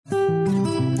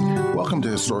Welcome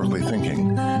to Historically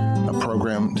Thinking, a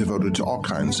program devoted to all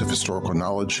kinds of historical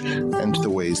knowledge and to the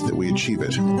ways that we achieve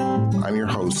it. I'm your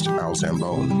host, Al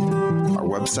Zambone. Our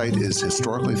website is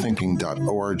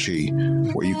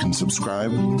historicallythinking.org, where you can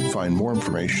subscribe, find more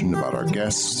information about our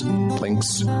guests,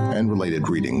 links, and related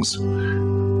readings.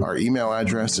 Our email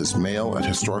address is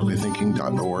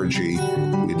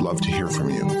mail@historicallythinking.org. We'd love to hear from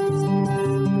you.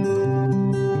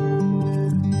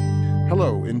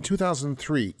 Hello. In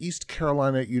 2003, East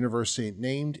Carolina University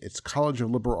named its College of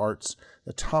Liberal Arts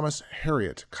the Thomas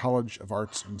Harriot College of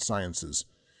Arts and Sciences.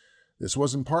 This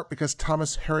was in part because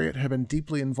Thomas Harriot had been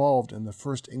deeply involved in the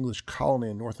first English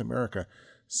colony in North America,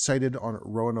 sited on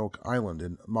Roanoke Island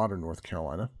in modern North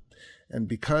Carolina, and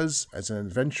because, as an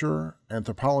adventurer,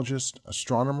 anthropologist,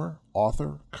 astronomer,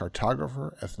 author,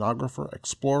 cartographer, ethnographer,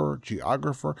 explorer,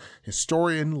 geographer,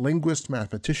 historian, linguist,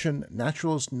 mathematician,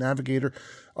 naturalist, navigator,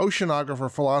 oceanographer,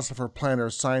 philosopher, planner,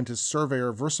 scientist,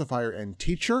 surveyor, versifier, and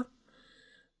teacher,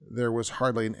 there was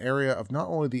hardly an area of not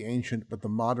only the ancient but the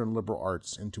modern liberal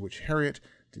arts into which Harriot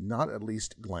did not at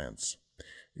least glance.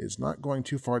 It is not going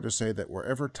too far to say that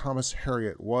wherever Thomas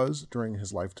Harriot was during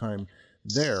his lifetime,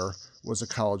 there was a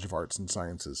College of Arts and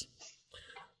Sciences.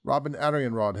 Robin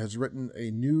Arianrod has written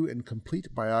a new and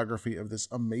complete biography of this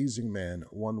amazing man,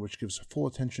 one which gives full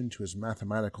attention to his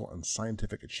mathematical and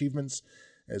scientific achievements,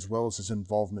 as well as his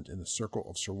involvement in the circle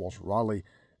of Sir Walter Raleigh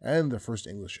and the first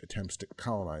English attempts to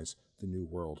colonize the New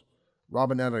World.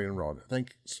 Robin Arianrod,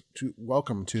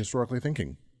 welcome to Historically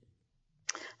Thinking.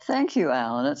 Thank you,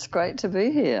 Alan. It's great to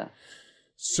be here.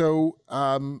 So,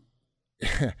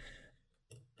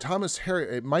 Thomas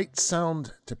Harriot, it might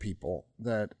sound to people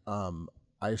that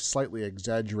I slightly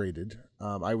exaggerated.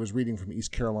 I was reading from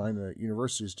East Carolina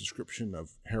University's description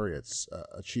of Harriot's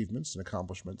achievements and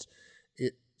accomplishments.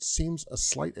 It seems a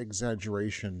slight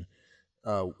exaggeration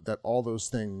that all those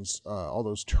things, all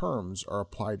those terms are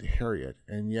applied to Harriot,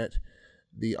 and yet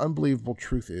the unbelievable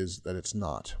truth is that it's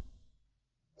not.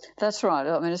 That's right.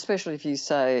 I mean, especially if you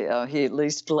say he at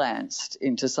least glanced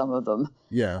into some of them,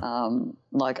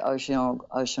 like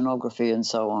oceanography and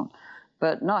so on.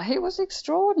 But no, he was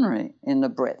extraordinary in the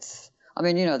breadth. I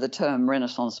mean, the term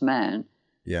Renaissance man.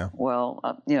 Yeah.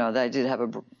 Well, they did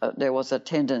have there was a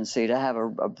tendency to have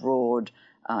a broad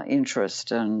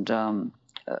interest and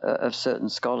of certain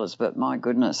scholars, but my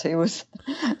goodness, he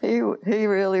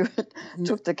really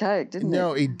took the cake, didn't he?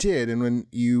 No, he did. And when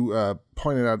you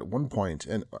pointed out at one point,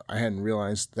 and I hadn't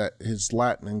realized that his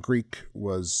Latin and Greek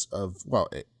was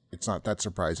it's not that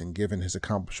surprising given his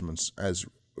accomplishments as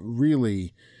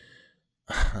really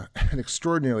an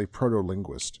extraordinarily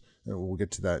proto-linguist, and we'll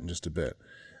get to that in just a bit.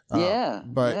 He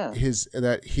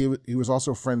was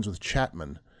also friends with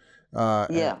Chapman.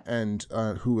 And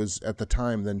who was at the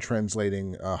time then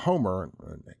translating Homer,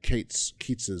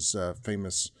 Keats's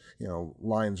famous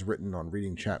lines written on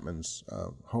reading Chapman's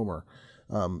Homer.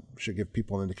 Should give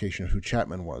people an indication of who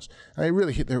Chapman was. I mean,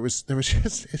 really, it's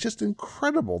just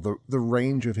incredible the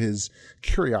range of his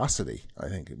curiosity. I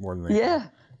think more than anything.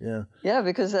 Yeah.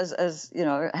 Because as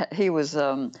he was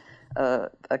a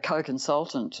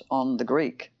co-consultant on the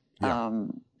Greek.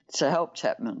 To help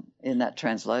Chapman in that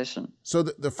translation. So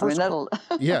the first,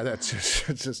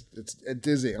 it's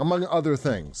dizzying, among other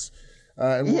things.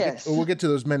 We'll get to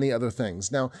those many other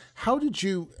things. Now, how did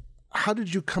you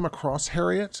come across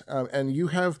Harriot? And you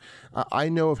have, I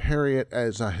know of Harriot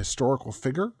as a historical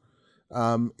figure.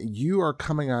 You are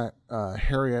coming at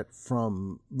Harriot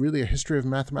from really a history of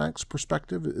mathematics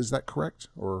perspective. Is that correct?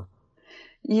 Or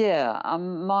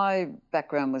my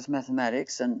background was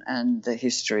mathematics and the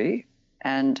history.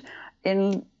 And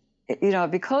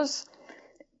because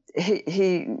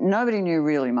he nobody knew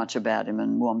really much about him,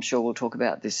 and I'm sure we'll talk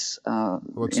about this in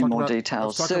more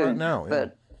detail soon. Let's talk about it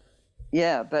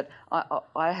now. But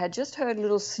I had just heard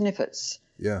little snippets.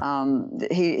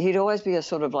 He'd always be a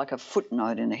sort of like a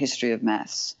footnote in the history of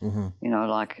maths. Mm-hmm.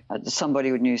 Like somebody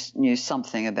who knew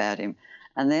something about him.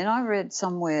 And then I read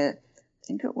somewhere, I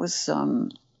think it was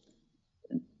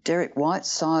Derek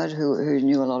Whiteside, who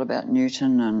knew a lot about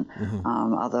Newton and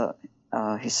other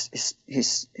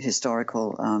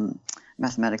historical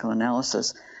mathematical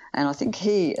analysis. And I think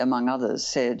he, among others,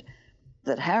 said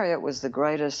that Harriot was the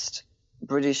greatest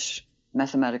British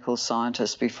mathematical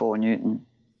scientist before Newton.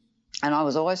 And I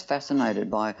was always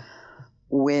fascinated by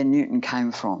where Newton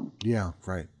came from. Yeah,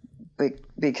 right.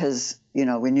 Because,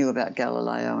 we knew about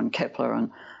Galileo and Kepler and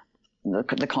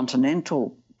the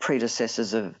continental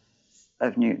predecessors of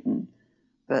Newton,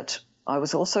 but I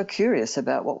was also curious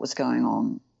about what was going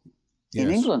on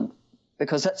in England,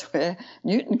 because that's where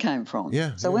Newton came from.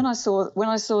 When I saw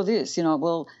this,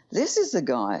 this is the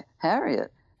guy, Harriot,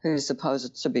 who's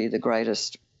supposed to be the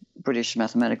greatest British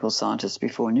mathematical scientist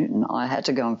before Newton. I had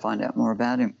to go and find out more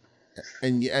about him.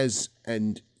 And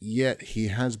yet he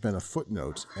has been a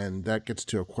footnote, and that gets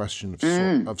to a question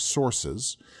of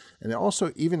sources, and it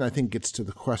also even I think gets to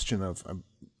the question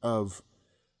of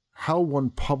how one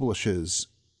publishes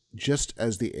just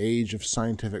as the age of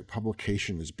scientific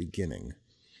publication is beginning.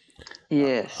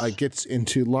 Yes, it gets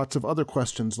into lots of other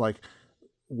questions like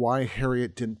why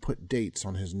Harriot didn't put dates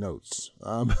on his notes.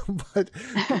 But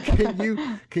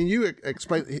can you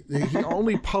explain? He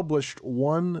only published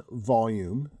one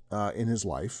volume in his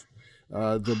life,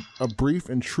 a brief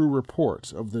and true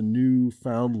report of the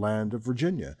newfound land of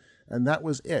Virginia, and that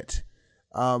was it.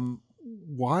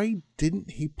 Why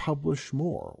didn't he publish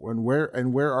more? And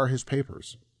where are his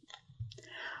papers?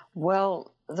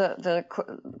 Well, the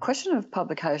question of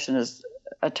publication has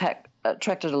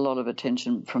attracted a lot of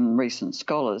attention from recent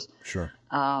scholars. Sure.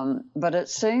 But it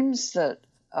seems that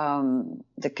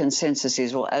the consensus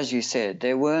is, well, as you said,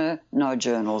 there were no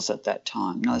journals at that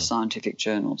time, no scientific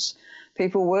journals.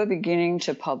 People were beginning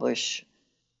to publish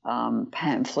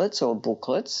pamphlets or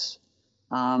booklets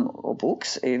or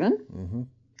books even,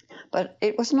 but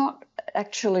it was not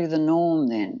actually the norm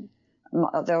then.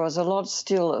 There was a lot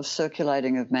still of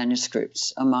circulating of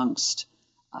manuscripts amongst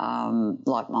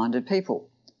like-minded people.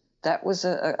 That was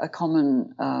a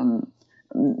common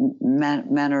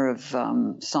manner of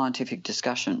scientific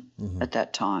discussion at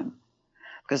that time,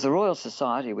 because the Royal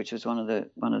Society, which was one of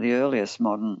the earliest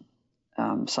modern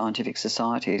scientific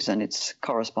societies, and its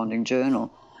corresponding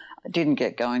journal, didn't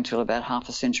get going till about half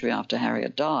a century after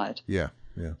Harriot died. Yeah.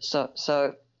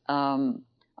 So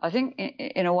I think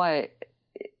in a way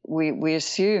we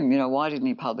assume, why didn't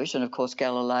he publish? And of course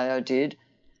Galileo did,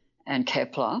 and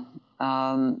Kepler.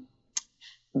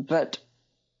 But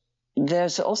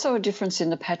there's also a difference in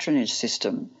the patronage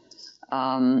system.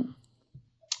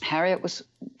 Harriot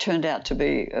turned out to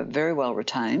be very well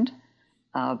retained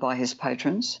by his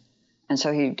patrons, and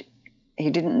so he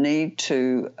didn't need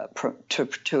to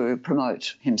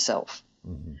promote himself.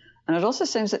 And it also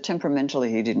seems that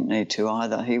temperamentally he didn't need to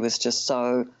either. He was just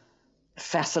so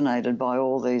fascinated by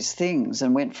all these things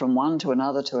and went from one to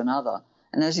another to another.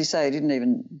 And as you say, he didn't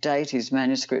even date his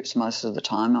manuscripts most of the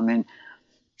time. I mean,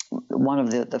 one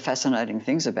of the fascinating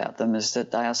things about them is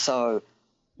that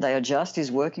they are just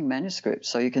his working manuscripts.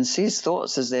 So you can see his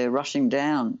thoughts as they're rushing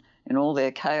down in all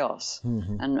their chaos.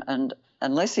 And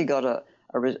unless he got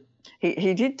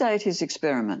he did date his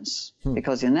experiments,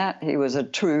 because in that he was a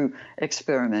true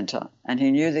experimenter and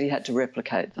he knew that he had to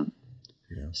replicate them.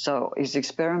 Yeah. So his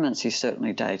experiments he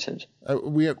certainly dated.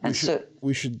 We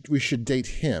should date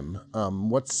him.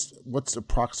 What's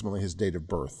approximately his date of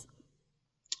birth?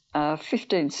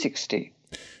 1560.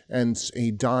 And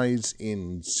he dies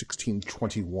in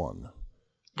 1621.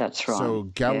 That's right. So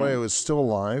Galileo is still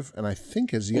alive, and I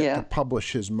think has yet to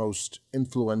publish his most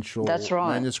influential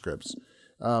manuscripts.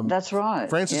 That's right.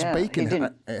 Francis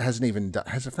Bacon hasn't even done.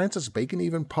 Has Francis Bacon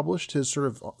even published his sort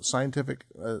of scientific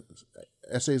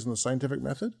essays on the scientific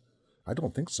method? I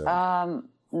don't think so.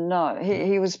 No,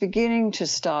 he was beginning to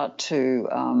start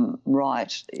to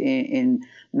write in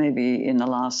maybe in the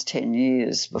last 10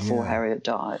 years before Harriet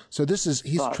died. So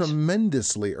he's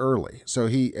tremendously early. So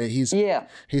he's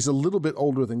a little bit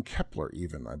older than Kepler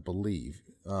even, I believe.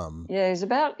 He's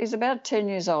about 10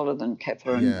 years older than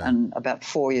Kepler and about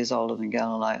 4 years older than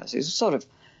Galileo. So he's sort of,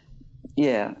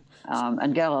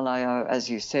 and Galileo, as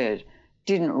you said,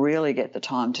 didn't really get the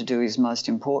time to do his most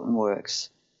important works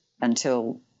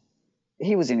until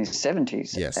he was in his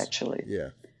 70s, actually. Yeah.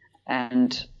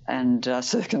 And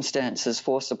circumstances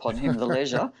forced upon him the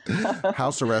leisure.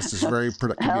 House arrest is very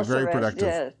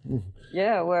productive.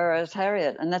 Yeah, whereas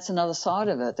Harriet, and that's another side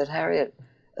of it, that Harriet,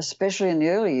 especially in the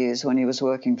early years when he was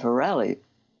working for Raleigh,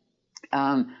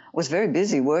 was very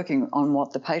busy working on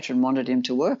what the patron wanted him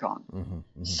to work on.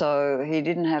 So he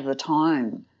didn't have the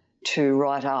time to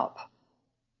write up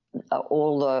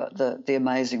all the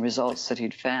amazing results that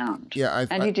he'd found.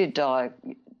 He did die,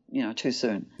 too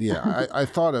soon. I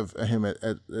thought of him at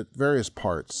various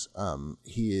parts.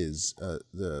 He is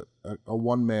a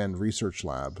one-man research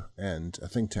lab and a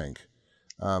think tank.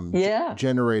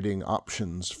 Generating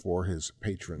options for his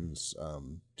patrons,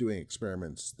 doing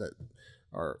experiments that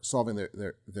are solving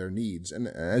their needs. And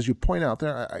as you point out,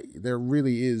 there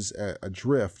really is a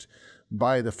drift.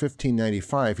 By the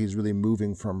 1595, he's really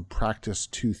moving from practice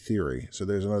to theory. So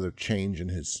there's another change in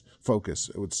his focus,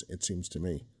 it seems to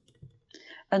me.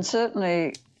 And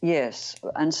certainly, yes,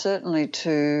 and certainly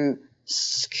to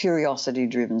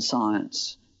curiosity-driven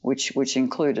science, which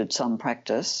included some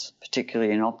practice,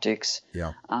 particularly in optics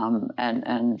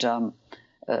and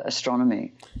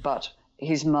astronomy. But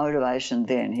his motivation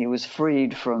then. He was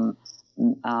freed from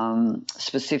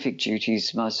specific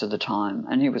duties most of the time,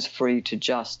 and he was free to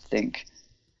just think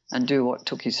and do what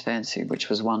took his fancy, which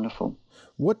was wonderful.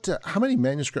 How many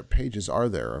manuscript pages are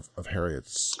there of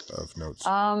Harriet's notes?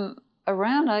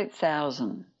 Around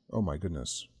 8,000. Oh my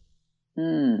goodness!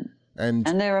 And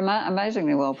they're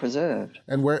amazingly well preserved.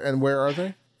 And where are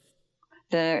they?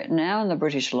 They're now in the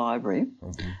British Library.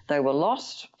 Mm-hmm. They were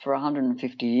lost for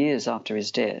 150 years after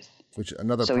his death.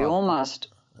 Another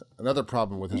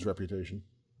problem with his reputation.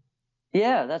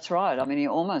 Yeah, that's right. I mean, he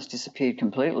almost disappeared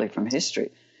completely from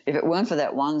history. If it weren't for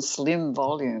that one slim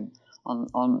volume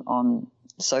on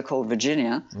so-called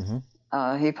Virginia, mm-hmm.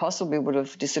 He possibly would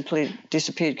have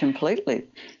disappeared completely.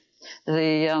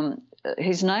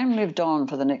 His name lived on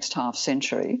for the next half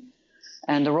century,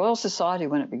 and the Royal Society,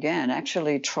 when it began,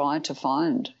 actually tried to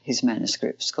find his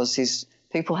manuscripts because his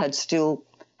people still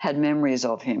had memories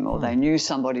of him, or they knew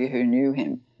somebody who knew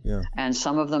him. Yeah. And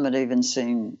some of them had even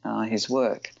seen his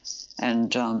work.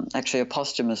 And actually a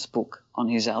posthumous book on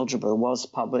his algebra was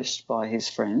published by his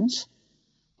friends,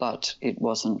 but it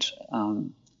wasn't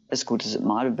as good as it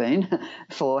might have been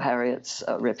for Harriet's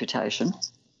reputation.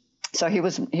 So he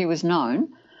was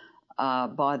known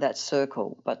by that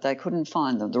circle, but they couldn't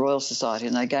find them, the Royal Society,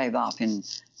 and they gave up in,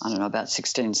 about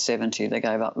 1670, they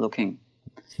gave up looking.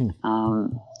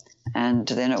 And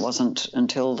then it wasn't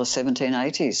until the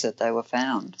 1780s that they were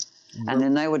found. And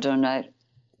then they would donate.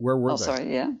 Where were they?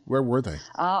 Sorry, yeah. Where were they?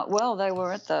 Well, they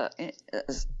were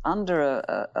under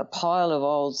a pile of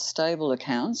old stable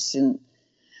accounts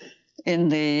in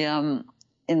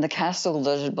the castle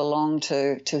that had belonged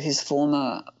to his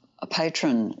former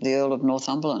patron, the Earl of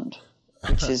Northumberland,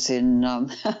 which is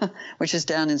which is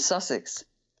down in Sussex.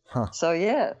 Huh. So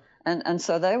yeah. And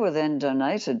so they were then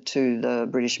donated to the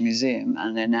British Museum,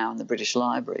 and they're now in the British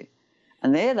Library.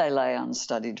 And there they lay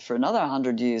unstudied for another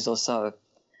 100 years or so,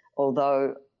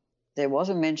 although there was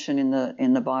a mention in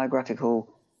the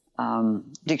biographical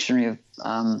dictionary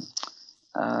of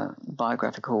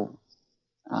biographical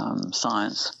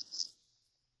science.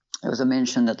 There was a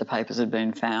mention that the papers had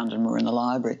been found and were in the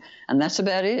library, and that's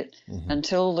about it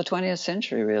until the 20th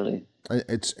century, really.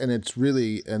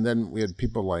 And then we had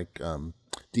people like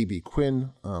D.B. Quinn,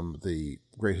 the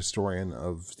great historian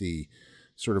of the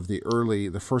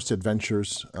first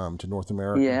adventures to North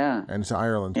America and to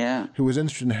Ireland, who was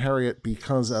interested in Harriet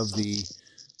because of the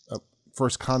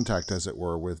first contact, as it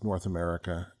were, with North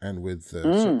America and with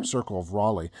the circle of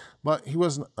Raleigh. But he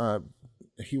was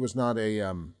not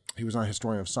a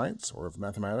historian of science or of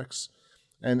mathematics,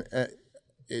 and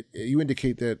you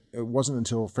indicate that it wasn't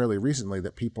until fairly recently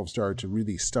that people started to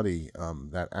really study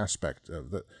that aspect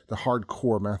of the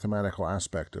hardcore mathematical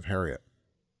aspect of Harriet.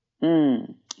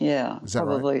 Yeah, is that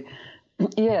probably.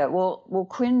 Right? Yeah. Well,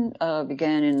 Quinn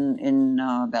began in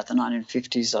about the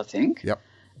 1950s, I think. Yep.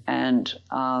 And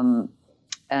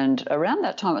around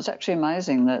that time, it's actually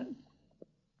amazing that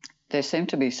there seemed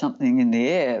to be something in the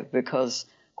air, because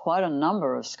quite a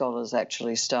number of scholars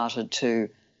actually started to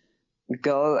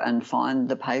go and find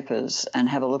the papers and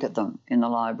have a look at them in the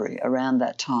library around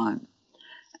that time,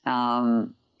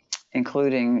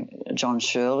 including John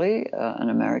Shirley, an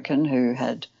American who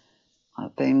had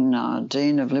been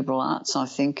Dean of Liberal Arts, I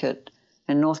think,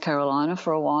 in North Carolina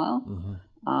for a while.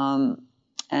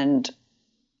 And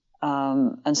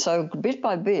so bit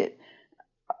by bit,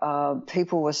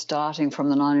 people were starting from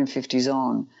the 1950s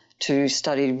on to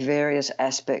study various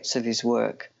aspects of his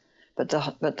work. But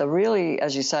the really,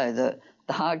 as you say, the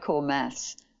hardcore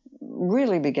maths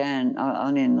really began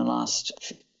only in the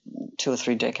last 2 or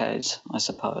 3 decades, I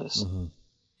suppose.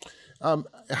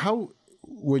 How,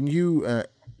 when you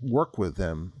work with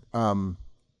them, I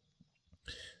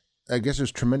guess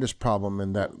there's tremendous problem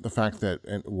in that the fact that,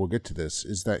 and we'll get to this,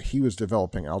 is that he was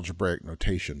developing algebraic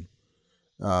notation,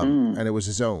 and it was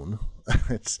his own.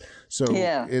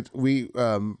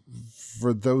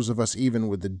 For those of us even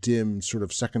with the dim sort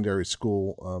of secondary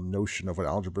school notion of what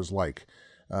algebra is like,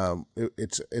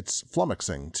 it's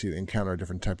flummoxing to encounter a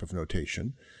different type of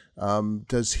notation.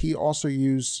 Does he also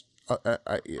use?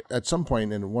 At some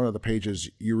point in one of the pages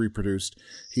you reproduced,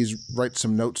 he writes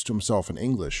some notes to himself in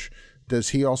English. Does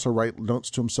he also write notes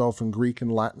to himself in Greek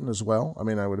and Latin as well? I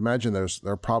mean, I would imagine there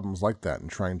are problems like that in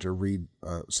trying to read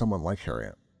someone like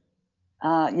Harriet.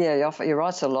 He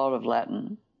writes a lot of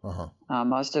Latin.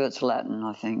 Most of it's Latin,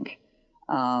 I think.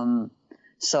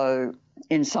 So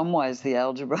in some ways, the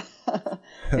algebra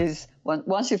is,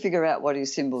 once you figure out what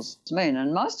his symbols mean,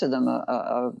 and most of them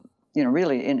are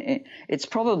really, it's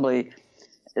probably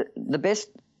the best,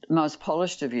 most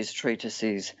polished of his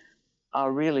treatises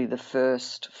are really the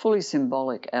first fully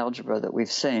symbolic algebra that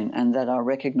we've seen and that are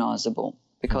recognizable,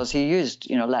 because he used,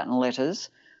 Latin letters,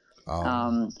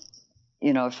 for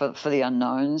the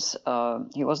unknowns.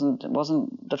 He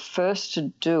wasn't the first to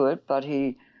do it, but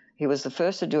he was the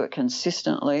first to do it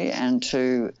consistently and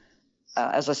to,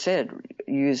 as I said,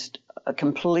 used a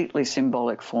completely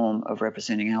symbolic form of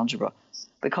representing algebra,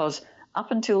 because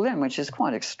up until then, which is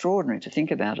quite extraordinary to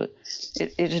think about it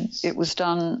was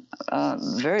done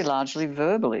very largely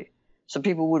verbally. So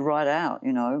people would write out,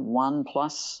 1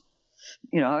 plus,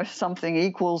 something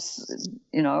equals,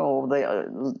 or they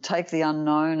take the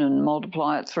unknown and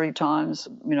multiply it 3 times,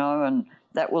 and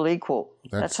that will equal.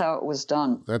 That's how it was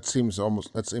done. That seems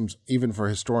even for a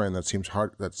historian, that seems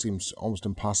hard. That seems almost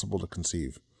impossible to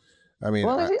conceive. I mean,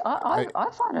 well, I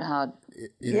find it hard.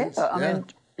 I mean,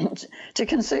 to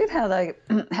conceive how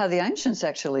the ancients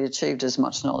actually achieved as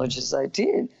much knowledge as they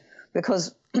did,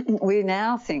 because we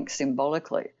now think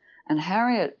symbolically, and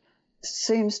Harriet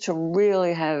seems to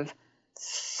really have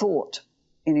thought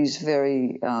in his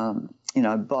very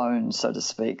bones, so to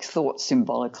speak, thought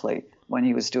symbolically when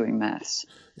he was doing maths,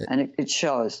 and it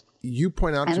shows. You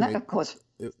point out to me, of course.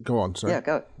 Go on, sorry. Yeah,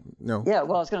 go. No. Yeah,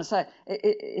 well, I was going to say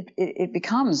it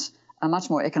becomes a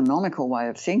much more economical way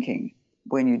of thinking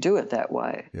when you do it that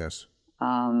way. Yes.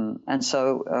 And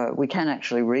so we can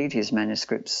actually read his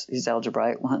manuscripts, his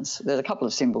algebraic ones. There's a couple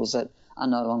of symbols that are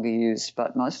no longer used,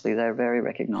 but mostly they're very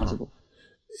recognizable.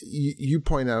 You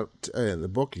point out in the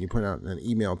book, and you point out in an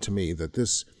email to me, that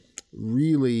this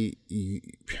really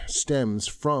stems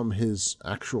from his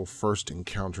actual first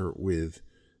encounter with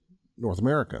North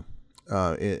America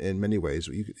in many ways.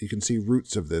 You can see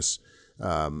roots of this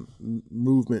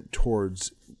movement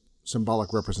towards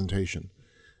symbolic representation.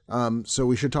 So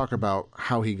we should talk about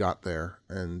how he got there,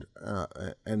 and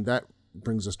that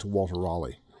brings us to Walter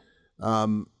Raleigh.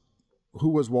 Who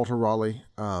was Walter Raleigh,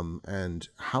 and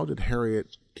how did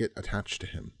Harriet get attached to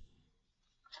him?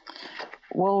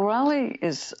 Well, Raleigh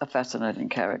is a fascinating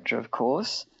character, of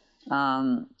course.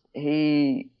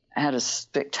 He had a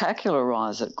spectacular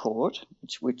rise at court,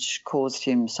 which caused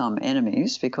him some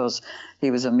enemies because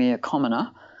he was a mere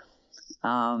commoner.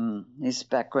 His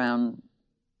background,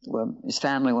 his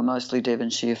family were mostly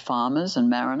Devonshire farmers and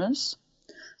mariners,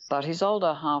 but his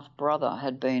older half-brother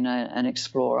had been an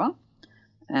explorer,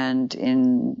 and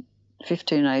in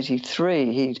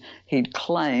 1583 he'd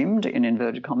claimed, in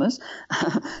inverted commas,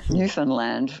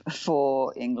 Newfoundland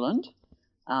for England,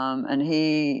 and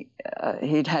he'd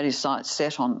had his sights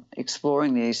set on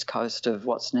exploring the east coast of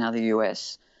what's now the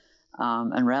US.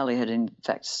 And Raleigh had, in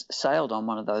fact, sailed on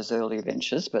one of those early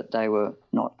ventures, but they were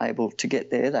not able to get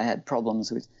there. They had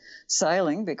problems with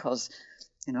sailing because,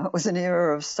 it was an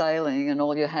era of sailing and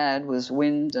all you had was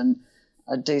wind and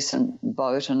a decent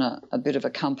boat and a bit of a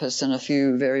compass and a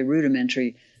few very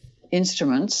rudimentary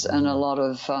instruments and a lot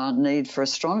of need for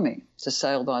astronomy to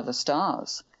sail by the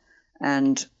stars,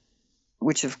 and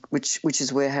which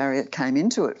is where Harriet came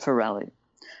into it for Raleigh.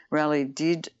 Raleigh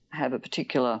did have a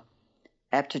particular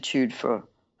aptitude for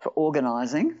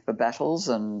organising, for battles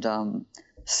and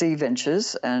sea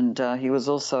ventures, and he was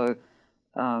also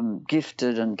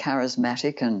gifted and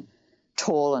charismatic and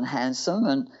tall and handsome,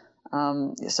 and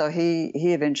so he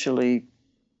eventually,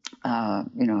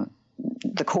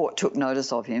 the court took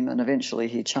notice of him, and eventually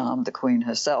he charmed the Queen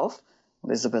herself,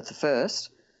 Elizabeth I,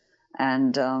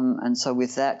 and so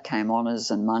with that came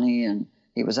honours and money, and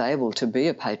he was able to be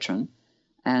a patron.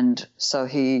 And so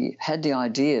he had the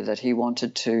idea that he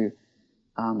wanted to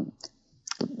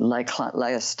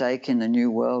lay a stake in the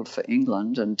new world for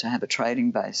England and to have a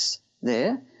trading base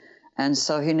there. And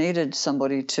so he needed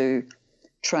somebody to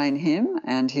train him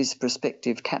and his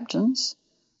prospective captains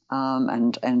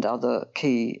and other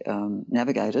key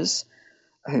navigators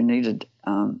who needed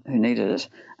it,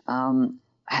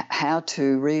 how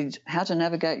to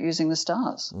navigate using the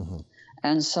stars. Mm-hmm.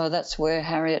 And so that's where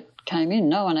Harriet came in.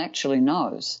 No one actually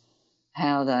knows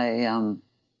how they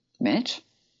met,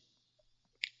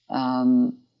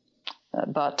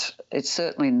 but it's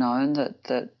certainly known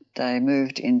that they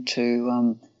moved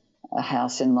into a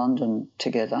house in London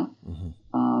together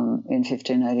in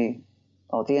 1580,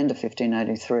 or the end of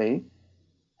 1583,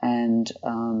 and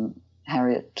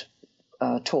Harriet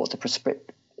taught the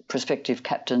prospective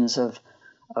captains of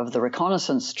the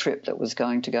reconnaissance trip that was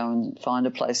going to go and find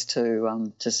a place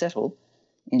to settle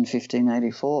in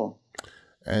 1584.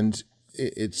 And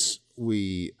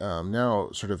we now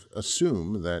sort of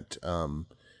assume that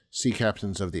sea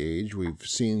captains of the age, we've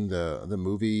seen the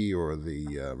movie or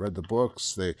read the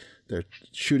books, they're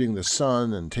shooting the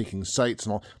sun and taking sights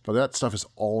and all, but that stuff is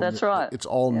all That's right. It's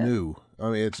all new. I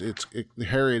mean,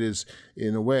 Harriet is,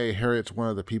 in a way, Harriet's one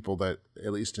of the people that,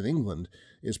 at least in England,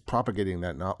 is propagating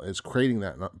that, is creating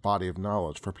that body of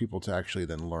knowledge for people to actually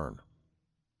then learn.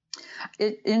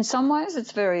 In some ways,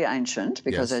 it's very ancient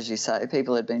because, as you say,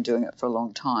 people had been doing it for a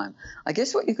long time. I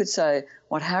guess what you could say,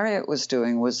 what Harriet was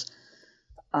doing was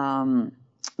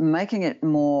making it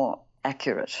more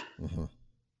accurate. Mm-hmm.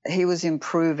 He was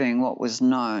improving what was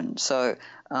known. So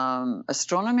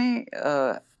astronomy,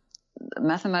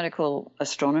 mathematical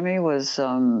astronomy was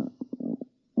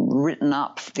written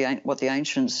up, what the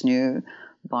ancients knew,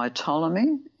 by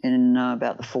Ptolemy in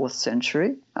about the 4th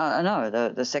century.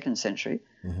 The 2nd century.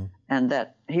 Mm-hmm. And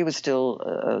that he was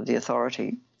still the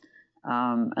authority.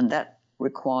 And that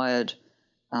required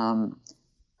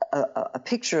a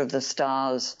picture of the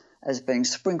stars as being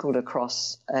sprinkled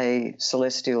across a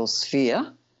celestial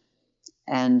sphere,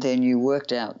 and then you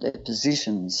worked out their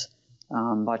positions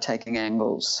by taking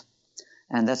angles.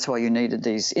 And that's why you needed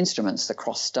these instruments, the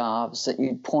cross staves, that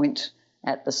you'd point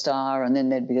at the star and then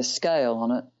there'd be a scale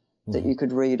on it that you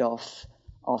could read off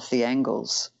the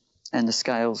angles. And the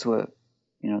scales were,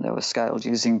 they were scaled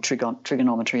using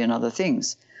trigonometry and other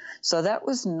things. So that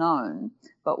was known.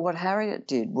 But what Harriet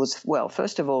did was, well,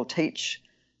 first of all, teach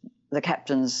the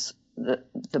captains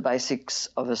the basics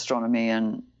of astronomy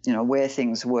and, where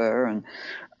things were and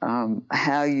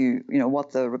how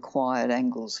what the required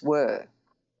angles were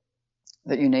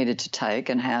that you needed to take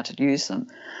and how to use them.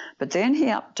 But then he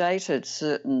updated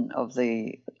certain of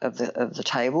the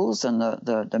tables and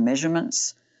the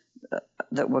measurements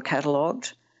that were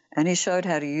catalogued, and he showed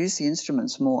how to use the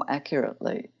instruments more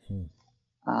accurately,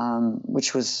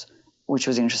 which was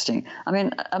interesting. I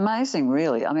mean, amazing,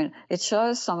 really. I mean, it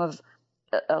shows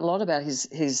a lot about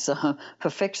his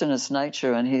perfectionist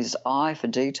nature and his eye for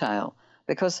detail,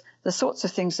 because the sorts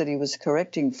of things that he was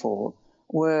correcting for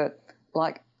were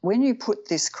like, when you put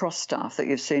this cross staff that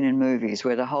you've seen in movies,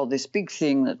 where they hold this big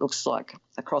thing that looks like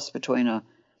a cross between a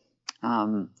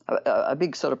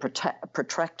big sort of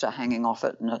protractor hanging off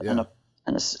it and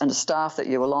a staff that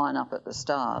you align up at the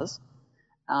stars,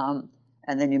 and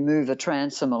then you move a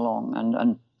transom along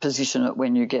and position it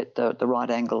when you get the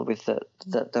right angle with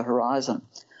the horizon.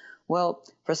 Well,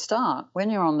 for a start,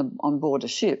 when you're on board a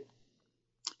ship,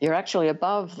 you're actually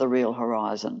above the real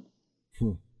horizon.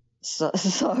 So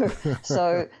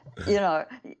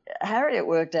Harriet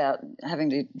worked out, having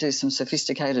to do some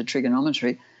sophisticated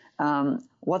trigonometry,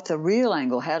 what the real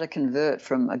angle, how to convert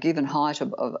from a given height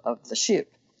of the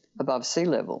ship above sea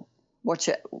level.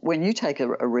 When you take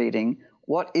a reading,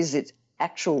 what is its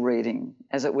actual reading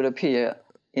as it would appear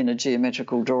in a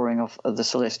geometrical drawing of the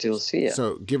celestial sphere?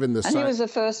 So given the size... And he was the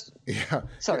first... Yeah.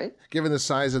 Sorry? Given the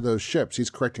size of those ships,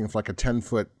 he's correcting for like a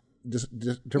 10-foot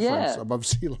difference above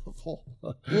sea level.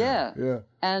 Yeah.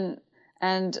 And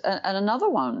another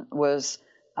one was,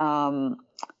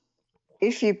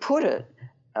 if you put it,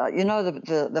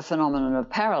 the phenomenon of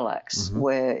parallax,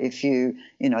 where if you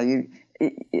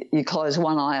close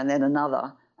one eye and then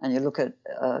another, and you look at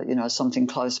something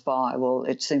close by, well,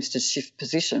 it seems to shift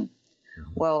position.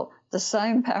 Well, the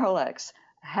same parallax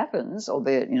happens,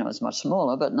 albeit it's much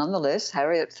smaller, but nonetheless,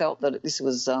 Harriet felt that this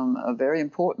was a very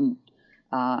important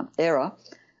error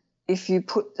if you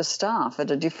put the staff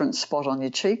at a different spot on your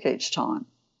cheek each time.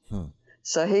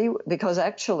 So because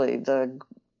actually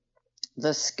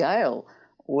the scale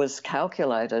was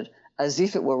calculated as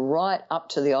if it were right up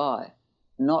to the eye,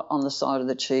 not on the side of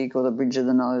the cheek or the bridge of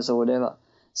the nose or whatever.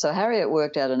 So Harriet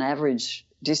worked out an average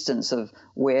distance of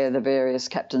where the various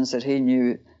captains that he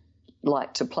knew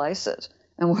liked to place it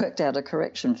and worked out a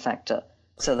correction factor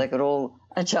so they could all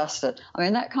adjust it. I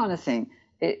mean, that kind of thing.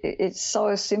 It's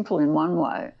so simple in one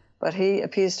way, but he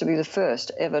appears to be the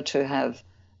first ever to have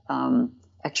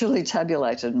actually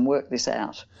tabulated and worked this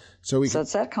out. So it's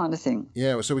that kind of thing.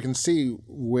 Yeah, so we can see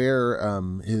where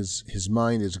his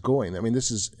mind is going. I mean,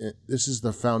 this is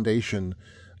the foundation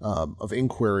of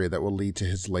inquiry that will lead to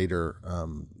his later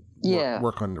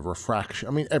work on refraction.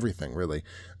 I mean, everything really.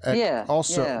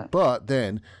 But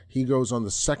then he goes on the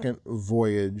second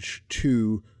voyage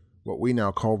to what we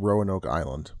now call Roanoke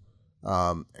Island.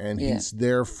 And he's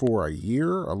there for a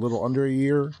little under a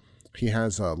year. He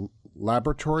has a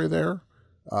laboratory there.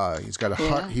 He's got a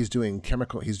hut. He's doing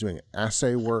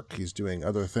assay work. He's doing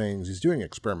other things. He's doing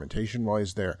experimentation while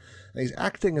he's there. And he's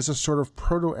acting as a sort of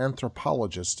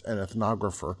proto-anthropologist and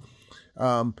ethnographer.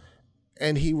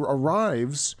 And he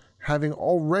arrives having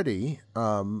already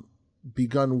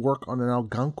begun work on an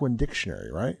Algonquin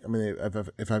dictionary, right? I mean,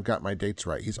 if I've got my dates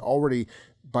right, he's already,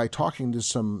 by talking to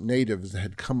some natives that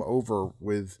had come over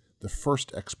with the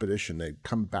first expedition, they'd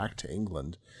come back to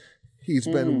England. He's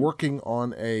been working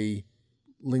on a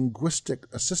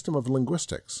a system of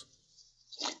linguistics.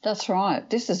 That's right.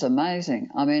 This is amazing.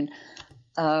 I mean,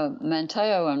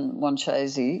 Manteo and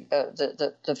Wanchese,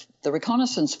 the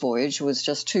reconnaissance voyage was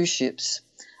just two ships,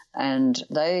 and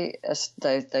they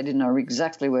didn't know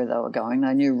exactly where they were going.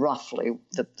 They knew roughly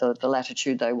the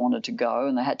latitude they wanted to go,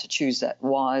 and they had to choose that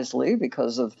wisely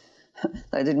because of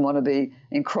they didn't want to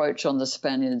encroach on the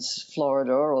Spaniards'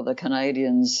 Florida or the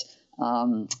Canadians'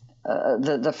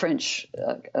 the French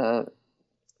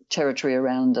territory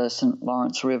around the St.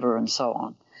 Lawrence River and so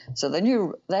on. So they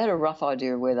had a rough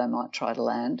idea of where they might try to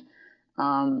land,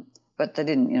 but they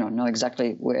didn't, know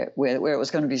exactly where it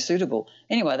was going to be suitable.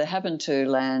 Anyway, they happened to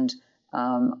land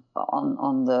on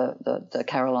the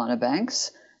Carolina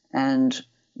banks, and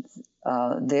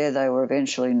there they were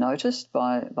eventually noticed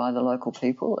by the local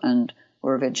people and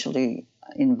were eventually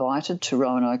invited to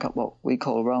Roanoke, what we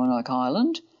call Roanoke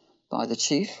Island, by the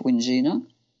chief, Wingina,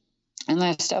 and they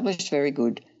established very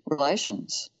good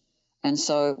relations. And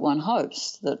so one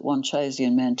hopes that Wanchese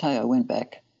and Manteo went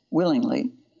back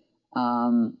willingly,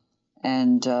 and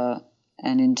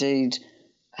indeed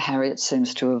Harriet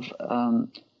seems to have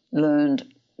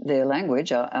learned their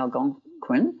language,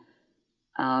 Algonquin,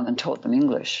 and taught them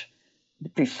English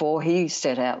before he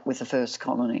set out with the first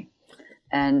colony.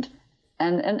 And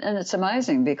it's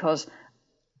amazing because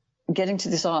getting to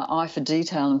this eye for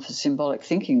detail and for symbolic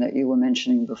thinking that you were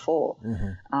mentioning before.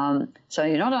 Mm-hmm. So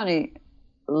he not only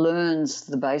learns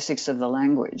the basics of the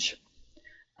language,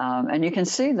 and you can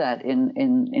see that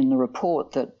in the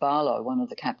report that Barlow, one of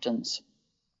the captains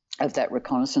of that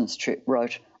reconnaissance trip,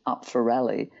 wrote up for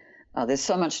Raleigh. There's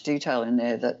so much detail in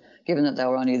there that, given that they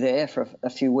were only there for a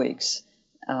few weeks,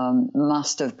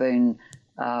 must have been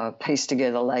pieced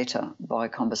together later by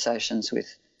conversations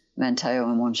with Manteo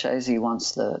and Wanchese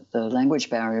once the language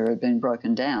barrier had been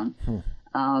broken down.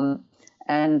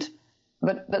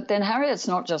 But then Harriet's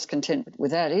not just content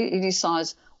with that. He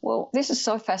decides, well, this is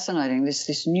so fascinating,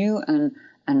 this new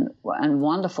and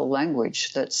wonderful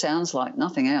language that sounds like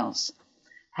nothing else.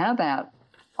 How about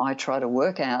I try to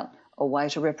work out a way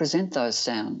to represent those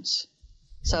sounds?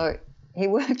 So he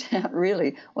worked out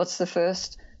really what's the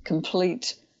first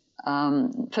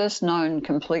known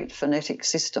complete phonetic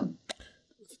system.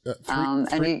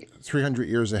 300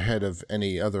 years ahead of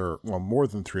any other, well, more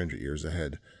than 300 years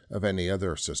ahead of any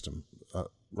other system.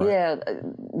 Right. Yeah,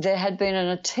 there had been an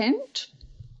attempt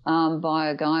by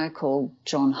a guy called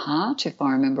John Hart, if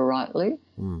I remember rightly,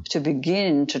 to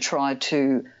begin to try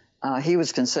to, he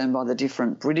was concerned by the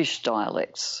different British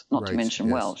dialects, not to mention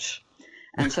Welsh.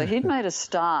 And so he'd made a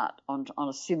start on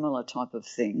a similar type of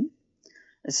thing.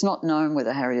 It's not known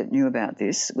whether Harriet knew about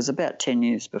this. It was about 10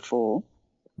 years before.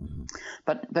 Mm-hmm.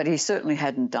 But he certainly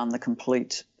hadn't done the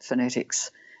complete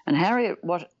phonetics. And Harriet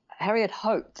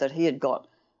hoped that he had got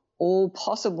all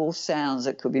possible sounds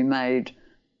that could be made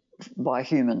by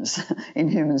humans in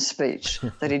human speech.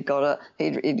 That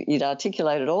he'd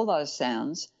articulated all those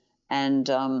sounds, and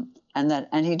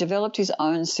he developed his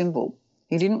own symbol.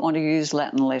 He didn't want to use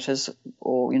Latin letters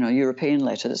or European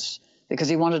letters because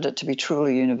he wanted it to be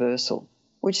truly universal,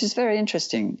 which is very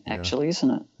interesting, actually, isn't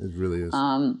it? It really is.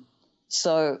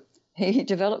 So he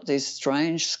developed these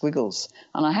strange squiggles,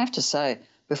 and I have to say,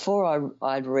 before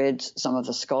I'd read some of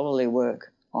the scholarly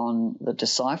work on the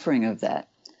deciphering of that,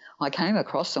 I came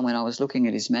across them when I was looking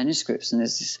at his manuscripts, and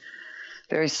there's this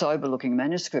very sober-looking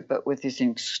manuscript, but with this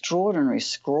extraordinary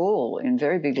scrawl in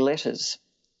very big letters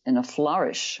in a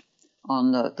flourish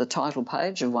on the title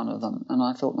page of one of them. And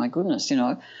I thought, my goodness,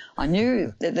 I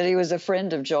knew that he was a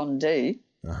friend of John Dee,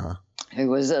 who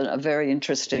was a very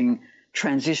interesting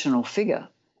transitional figure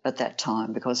at that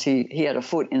time, because he had a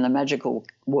foot in the magical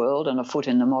world and a foot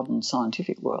in the modern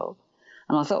scientific world.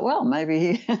 And I thought, well,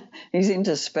 maybe he's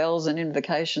into spells and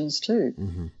invocations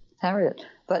too, Harriet.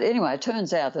 But anyway, it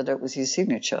turns out that it was his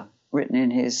signature written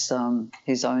in his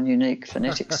own unique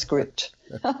phonetic script.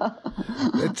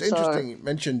 It's interesting you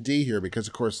mentioned Dee here because,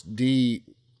 of course, Dee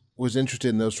was interested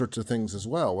in those sorts of things as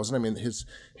well, wasn't he? I mean,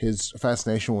 his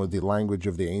fascination with the language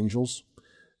of the angels.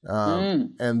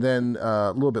 And then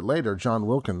a little bit later, John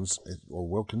Wilkins, or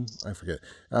Wilkin, I forget,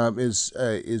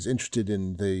 is interested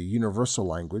in the universal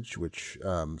language, which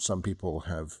some people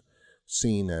have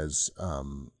seen as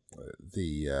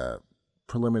the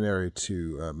preliminary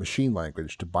to machine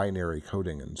language, to binary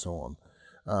coding and so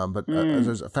on. But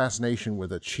there's a fascination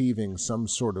with achieving some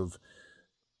sort of,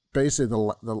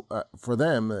 basically, for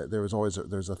them, there's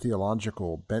a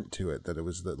theological bent to it, that it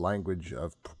was the language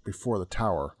of before the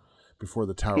Tower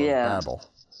of Babel.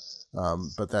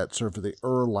 But that sort of the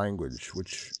language,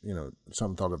 which,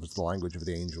 some thought of as the language of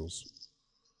the angels.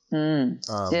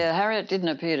 Yeah, Harriet didn't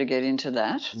appear to get into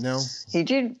that. No. He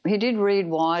did read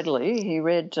widely. He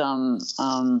read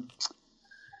the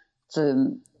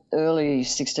early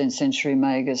 16th century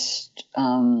Magus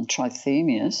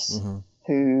Trithemius,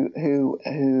 who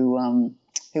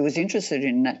was interested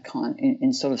in that kind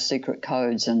in sort of secret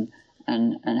codes and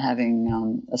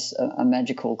having a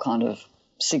magical kind of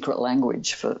secret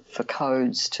language for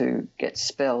codes to get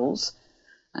spells.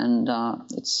 And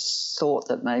it's thought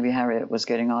that maybe Harriet was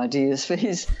getting ideas for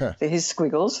his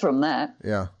squiggles from that.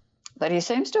 Yeah. But he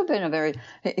seems to have been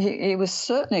he was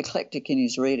certainly eclectic in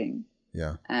his reading.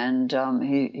 Yeah. And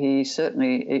he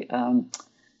certainly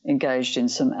engaged in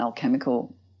some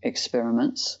alchemical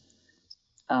experiments,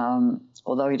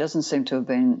 although he doesn't seem to have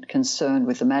been concerned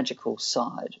with the magical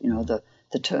side, the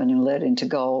turning lead into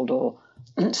gold or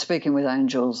speaking with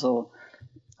angels or...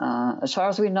 as far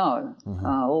as we know,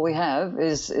 all we have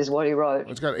is what he wrote.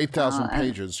 It's got 8,000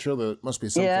 pages. Sure, there must be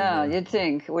something. Yeah, there. You'd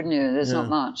think, wouldn't you? There's not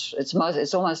much. It's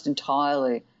almost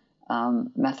entirely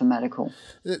mathematical.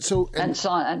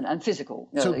 And physical.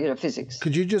 Physics.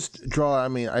 Could you just draw?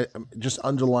 I just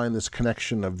underline this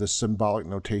connection of the symbolic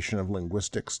notation of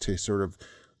linguistics to sort of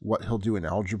what he'll do in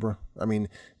algebra. I mean,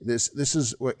 this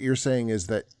is what you're saying is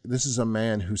that this is a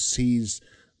man who sees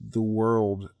the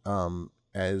world.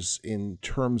 As in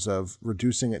terms of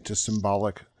reducing it to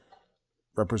symbolic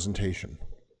representation.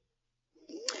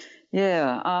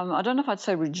 Yeah, I don't know if I'd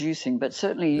say reducing, but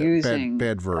certainly using...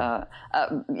 Bad verb.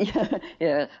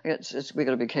 Yeah, we've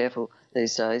got to be careful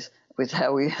these days with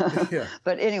how we... Yeah.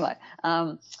 But anyway,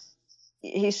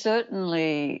 he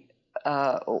certainly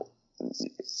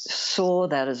saw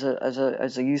that as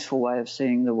a useful way of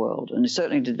seeing the world, and he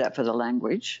certainly did that for the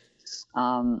language.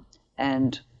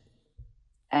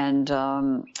 And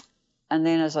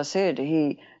then, as I said,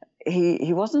 he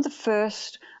wasn't the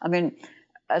first. I mean,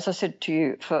 as I said to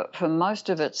you, for most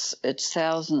of its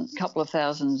couple of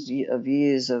thousands of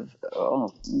years of,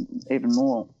 even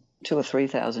more, 2,000 or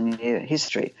 3,000 year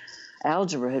history,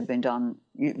 algebra had been done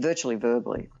virtually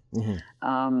verbally.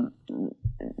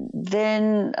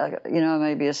 Then,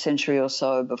 maybe a century or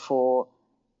so before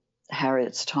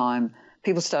Harriet's time,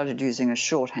 people started using a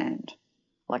shorthand.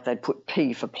 Like they'd put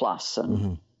P for plus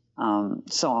and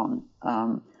so on.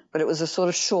 But it was a sort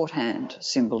of shorthand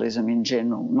symbolism in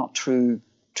general, not true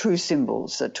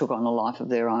symbols that took on a life of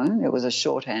their own. It was a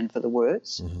shorthand for the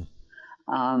words.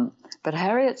 But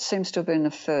Harriet seems to have been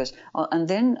the first. And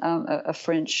then a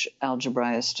French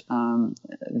algebraist,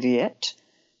 Viette,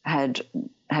 had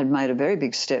made a very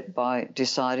big step by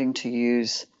deciding to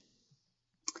use,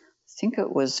 I think it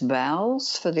was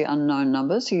vowels for the unknown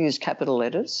numbers. He used capital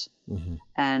letters.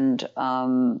 And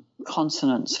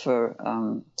consonants for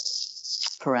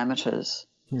parameters.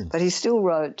 But he still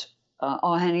wrote,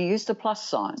 and he used the plus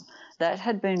sign. That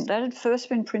had first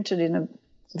been printed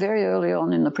very early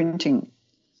on in the printing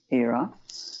era,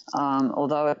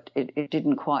 although it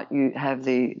didn't quite have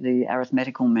the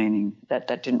arithmetical meaning. That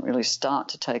didn't really start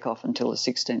to take off until the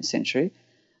 16th century.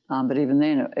 But even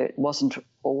then, it wasn't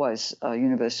always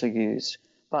universally used.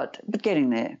 But getting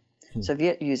there. So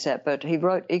Viette used that, but he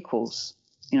wrote equals,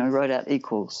 wrote out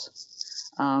equals.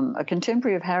 A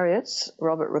contemporary of Harriet's,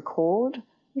 Robert Record,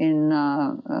 in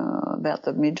about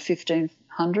the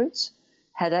mid-1500s,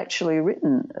 had actually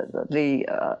written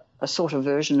a sort of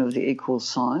version of the equals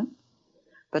sign,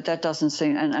 but that doesn't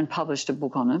seem, and published a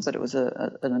book on it, but it was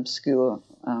an obscure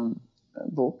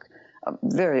book.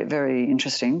 Very, very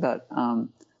interesting, but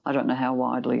I don't know how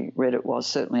widely read it was,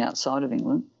 certainly outside of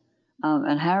England.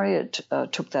 And Harriet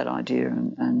took that idea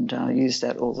and used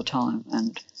that all the time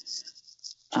and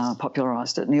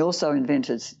popularised it. And he also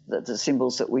invented the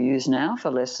symbols that we use now for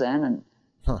less than and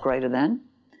greater than.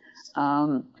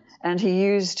 And he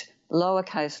used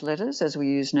lowercase letters as we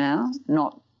use now,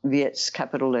 not Viette's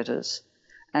capital letters.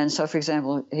 And so, for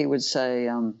example, he would say,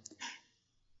 and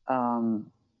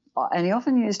he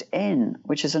often used N,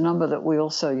 which is a number that we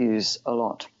also use a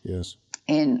lot. Yes.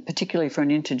 N, particularly for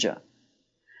an integer.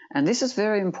 And this is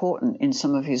very important in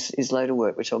some of his later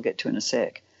work, which I'll get to in a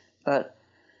sec. But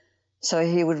so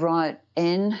he would write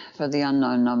N for the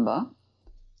unknown number,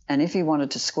 and if he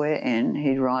wanted to square N,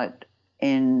 he'd write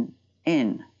N.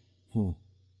 And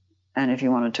if he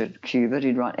wanted to cube it,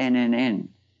 he'd write N.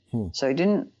 So he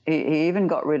even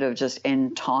got rid of just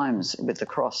N times with the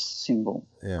cross symbol.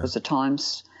 Yeah. It was the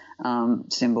times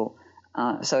symbol.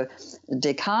 So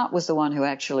Descartes was the one who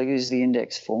actually used the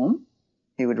index form.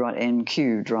 He would write N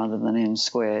cubed rather than N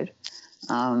squared.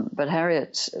 But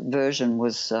Harriet's version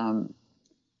was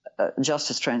just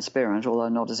as transparent, although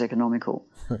not as economical.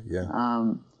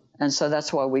 Yeah. And so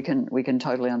that's why we can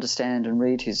totally understand and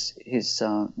read his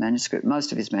manuscript,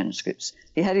 most of his manuscripts.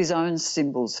 He had his own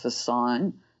symbols for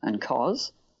sign and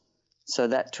cos, so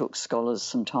that took scholars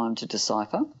some time to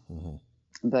decipher. Mm-hmm.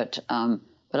 But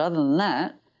other than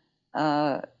that,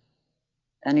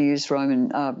 and he used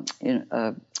Roman,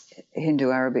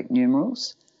 Hindu-Arabic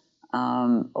numerals,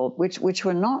 which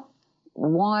were not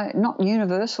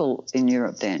universal in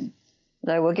Europe then.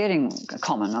 They were getting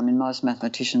common. I mean, most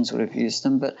mathematicians would have used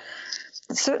them, but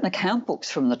certain account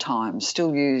books from the time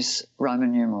still use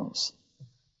Roman numerals.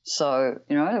 So,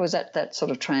 there was that sort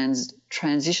of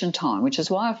transition time, which is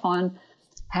why I find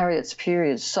Harriet's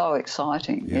period so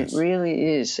exciting. Yes. It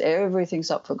really is.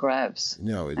 Everything's up for grabs.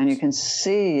 And you can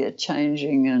see it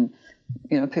changing and,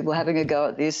 people having a go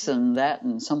at this and that,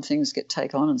 and some things get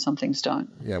take on and some things don't.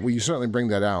 Yeah, well, you certainly bring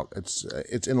that out. It's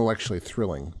intellectually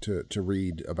thrilling to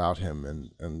read about him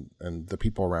and the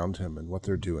people around him and what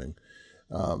they're doing.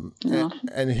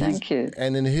 Thank you.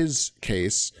 And in his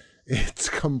case, it's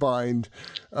combined.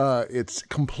 It's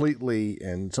completely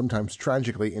and sometimes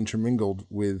tragically intermingled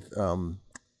with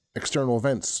external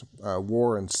events,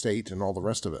 war and state and all the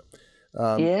rest of it.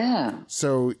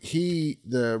 So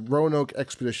the Roanoke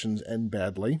expeditions end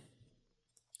badly.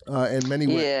 In many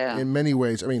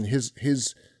ways, I mean,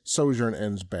 his sojourn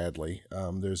ends badly.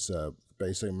 There's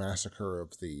basically a massacre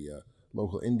of the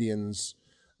local Indians,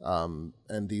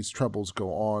 and these troubles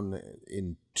go on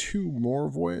in 2 more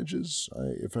voyages.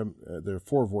 There are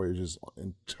 4 voyages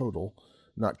in total,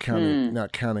 not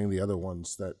counting the other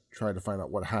ones that try to find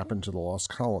out what happened to the lost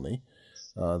colony.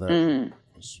 That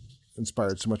was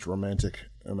inspired so much romantic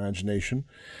imagination.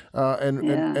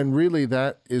 And really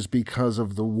that is because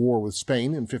of the war with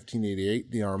Spain in 1588,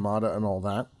 the Armada and all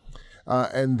that.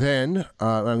 And then,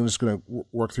 I'm just going to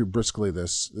work through briskly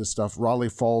this stuff. Raleigh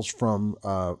falls from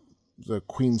the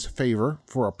Queen's favor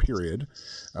for a period,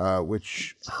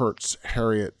 which hurts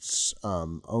Harriet's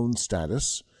own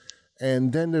status.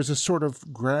 And then there's a sort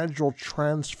of gradual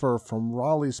transfer from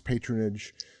Raleigh's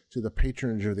patronage to the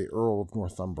patronage of the Earl of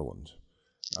Northumberland.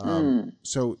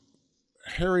 So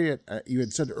Harriet, you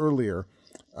had said earlier,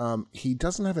 he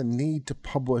doesn't have a need to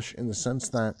publish in the sense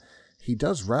that he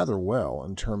does rather well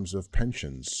in terms of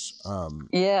pensions. And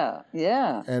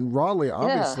Raleigh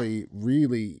obviously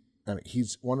really,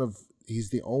 he's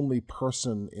the only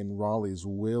person in Raleigh's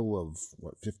will of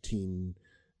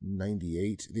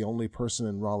 1598, the only person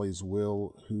in Raleigh's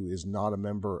will who's an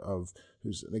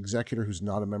executor who's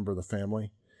not a member of the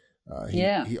family.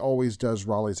 He always does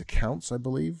Raleigh's accounts, I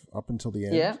believe, up until the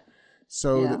end. Yeah.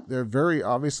 So they're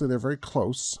very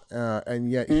close, and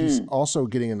yet he's also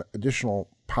getting an additional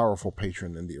powerful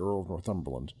patron in the Earl of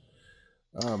Northumberland.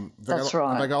 That's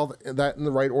right. Have I got that in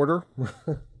the right order?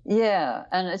 Yeah,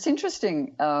 and it's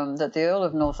interesting that the Earl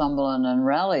of Northumberland and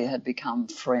Raleigh had become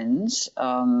friends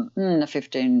in the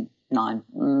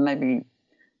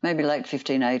maybe late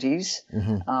 1580s,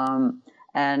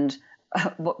 and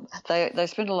they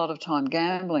spent a lot of time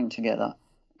gambling together,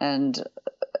 and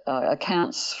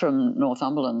accounts from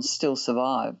Northumberland still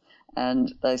survive,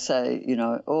 and they say,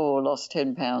 lost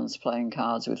 £10 playing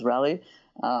cards with Raleigh,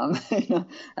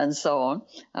 and so on.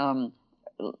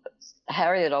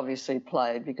 Harriet obviously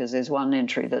played because there's one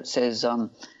entry that says,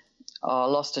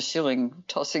 lost a shilling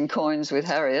tossing coins with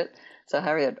Harriet. So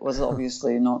Harriet was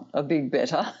obviously not a big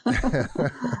bettor.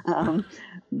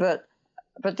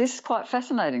 But this is quite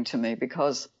fascinating to me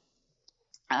because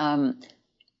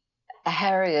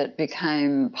Harriet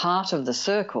became part of the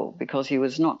circle because he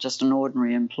was not just an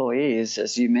ordinary employee,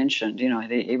 as you mentioned.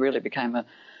 He really became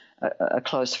a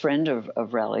close friend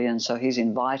of Raleigh, and so he's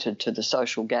invited to the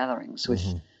social gatherings with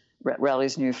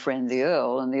Raleigh's new friend, the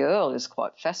Earl, and the Earl is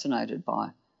quite fascinated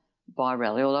by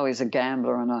Raleigh, although he's a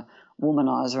gambler and a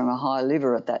womanizer and a high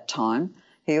liver at that time.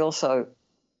 He's also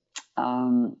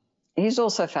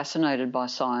fascinated by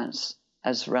science,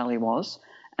 as Raleigh was,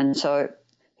 and so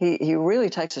he really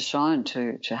takes a shine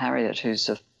to Harriet, who's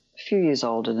a few years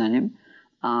older than him,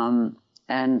 and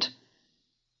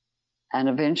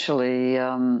eventually,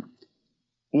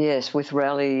 with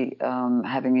Raleigh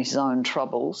having his own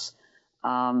troubles,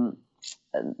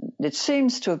 it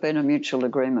seems to have been a mutual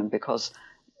agreement because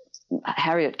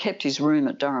Harriet kept his room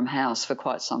at Durham House for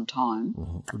quite some time.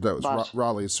 That was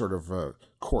Raleigh's sort of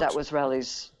court. That was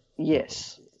Raleigh's,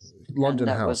 yes. London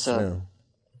House,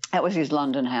 That was his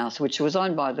London house, which was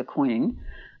owned by the Queen,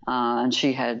 and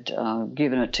she had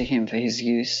given it to him for his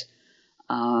use,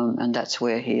 and that's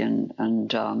where he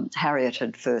and Harriet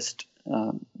had first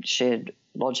shared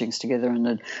lodgings together and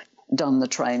had done the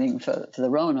training for the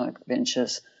Roanoke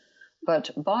ventures.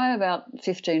 But by about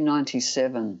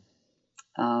 1597,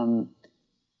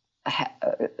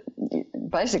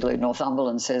 basically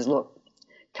Northumberland says, look,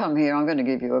 come here, I'm going to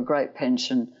give you a great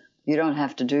pension. You don't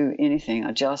have to do anything.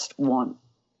 I just want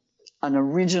an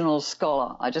original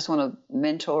scholar. I just want to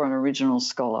mentor an original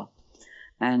scholar.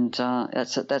 And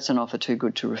that's an offer too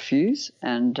good to refuse.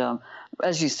 And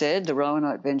as you said, the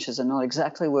Roanoke Ventures are not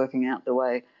exactly working out the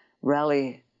way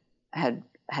Raleigh had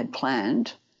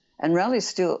planned. And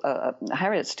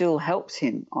Harriet still helps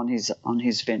him on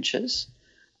his ventures,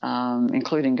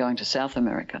 including going to South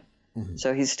America. Mm-hmm.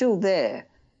 So he's still there,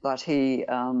 but he,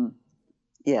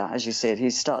 as you said,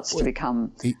 he starts to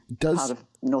become part of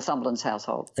Northumberland's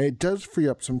household. And it does free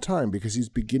up some time because he's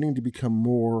beginning to become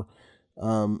more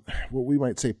what we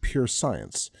might say pure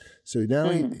science. So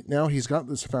now he's got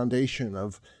this foundation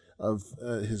of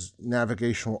his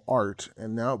navigational art,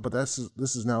 and but this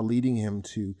is now leading him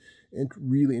to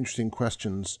really interesting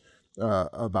questions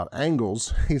about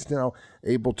angles. He's now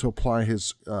able to apply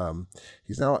he's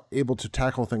now able to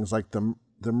tackle things like the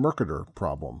Mercator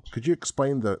problem. Could you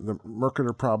explain the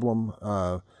Mercator problem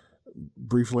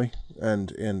briefly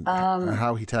and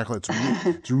how he tackled it?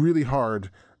 It's really hard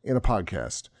in a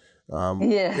podcast.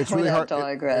 It's really hard.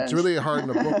 Diagrams. It's really hard in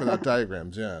a book without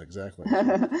diagrams. Yeah, exactly.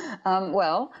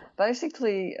 Well,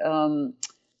 basically,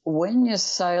 when you're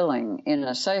sailing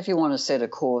say if you want to set a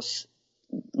course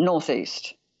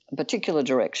northeast, a particular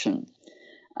direction,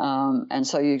 and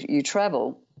so you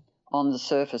travel on the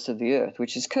surface of the Earth,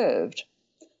 which is curved.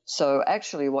 So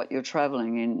actually, what you're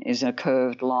traveling in is a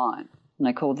curved line, and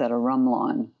they called that a rhumb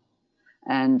line.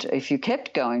 And if you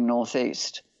kept going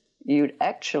northeast, you'd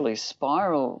actually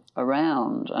spiral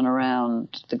around and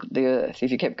around the Earth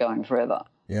if you kept going forever.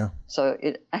 Yeah. So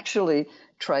it actually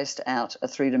traced out a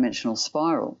three-dimensional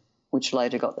spiral, which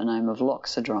later got the name of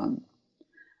Loxodrome.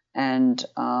 And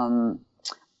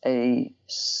a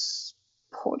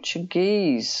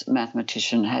Portuguese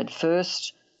mathematician had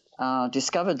first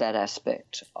discovered that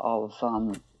aspect of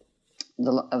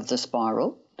the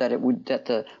spiral, that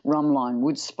the rhumb line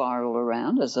would spiral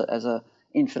around as a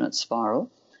infinite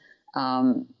spiral.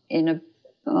 In the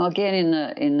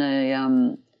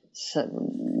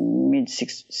mid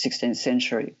 16th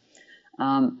century,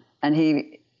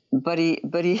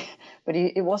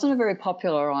 it wasn't a very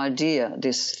popular idea.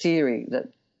 This theory that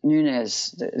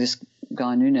this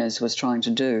guy Nunez was trying to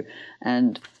do,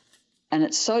 and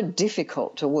it's so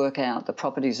difficult to work out the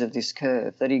properties of this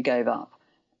curve that he gave up.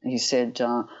 He said,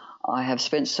 "I have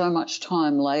spent so much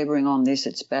time labouring on this;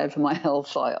 it's bad for my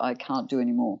health. I can't do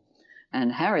any more." And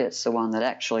Harriet's the one that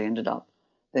actually ended up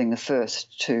being the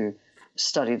first to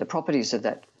study the properties of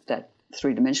that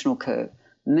three-dimensional curve.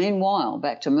 Meanwhile,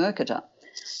 back to Mercator.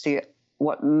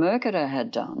 What Mercator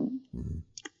had done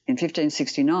in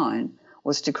 1569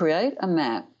 was to create a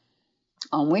map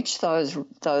on which those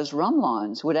rhumb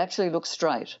lines would actually look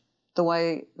straight, the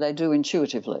way they do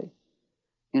intuitively.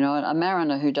 You know, a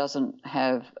mariner who doesn't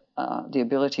have the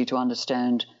ability to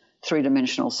understand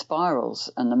three-dimensional spirals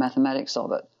and the mathematics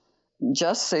of it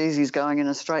just sees he's going in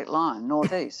a straight line,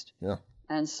 northeast. Yeah.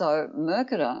 And so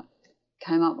Mercator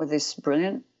came up with this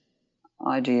brilliant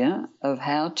idea of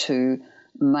how to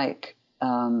make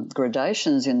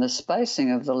gradations in the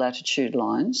spacing of the latitude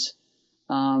lines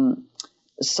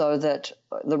so that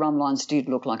the rhumb lines did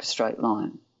look like a straight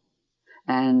line.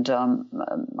 And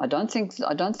I don't think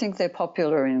they're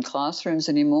popular in classrooms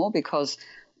anymore because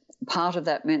part of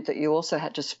that meant that you also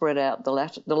had to spread out the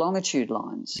longitude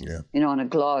lines. Yeah. You know, on a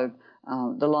globe,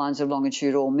 the lines of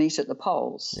longitude all meet at the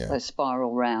poles. Yeah. They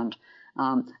spiral round.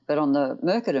 But on the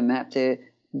Mercator map,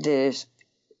 they're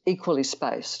equally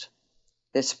spaced.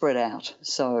 They're spread out.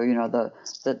 So, you know,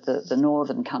 the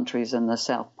northern countries and the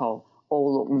South Pole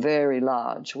all look very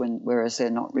large, whereas they're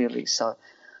not really so.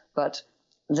 But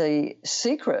the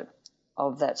secret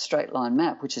of that straight line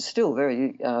map, which is still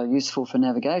very useful for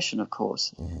navigation, of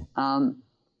course,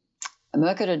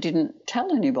 Mercator didn't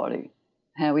tell anybody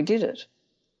how he did it.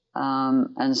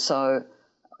 And so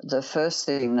the first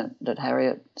thing that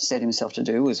Harriet set himself to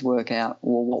do was work out,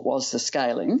 well, what was the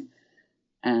scaling,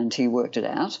 and he worked it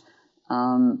out.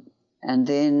 And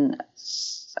then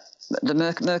the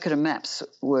Mercator maps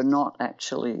were not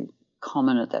actually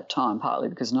common at that time, partly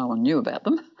because no one knew about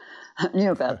them,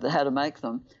 knew about how to make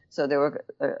them. So there were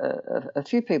a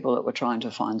few people that were trying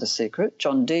to find the secret.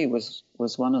 John Dee was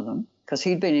one of them because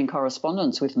he'd been in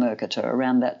correspondence with Mercator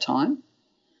around that time,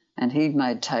 and he'd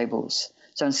made tables.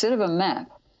 So instead of a map,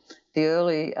 the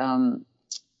early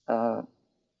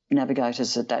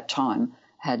navigators at that time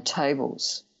had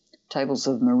tables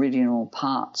of meridional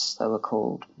parts, they were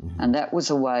called. Mm-hmm. And that was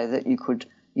a way that you could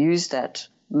use that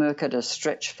Mercator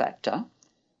stretch factor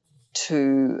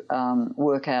to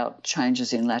work out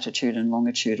changes in latitude and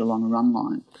longitude along a rhumb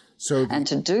line. And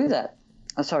to do that,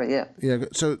 Yeah. Yeah.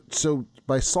 So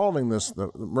by solving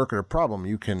the Mercator problem,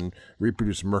 you can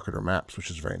reproduce Mercator maps, which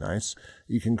is very nice.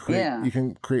 You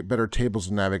can create better tables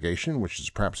of navigation, which is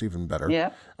perhaps even better.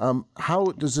 Yeah. How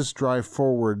does this drive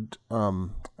forward?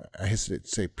 I hesitate to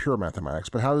say pure mathematics,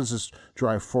 but how does this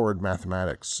drive forward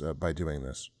mathematics by doing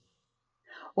this?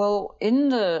 Well, in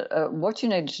the what you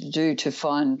needed to do to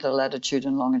find the latitude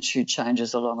and longitude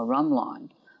changes along a run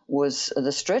line was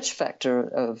the stretch factor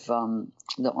of on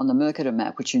the Mercator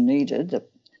map, which you needed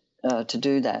to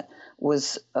do that,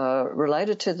 was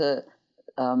related to the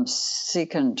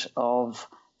secant of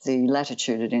the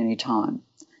latitude at any time.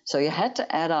 So you had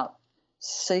to add up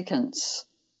secants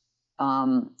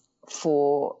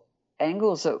for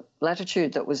angles at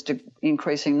latitude that was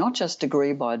increasing not just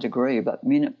degree by degree, but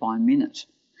minute by minute.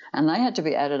 And they had to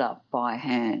be added up by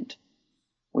hand,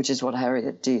 which is what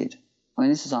Harriot did. I mean,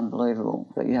 this is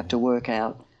unbelievable that you have to work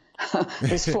out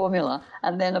this formula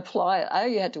and then apply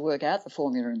it. You had to work out the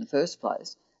formula in the first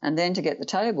place. And then to get the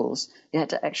tables, you had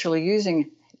to actually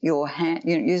using your hand,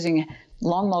 using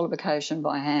long multiplication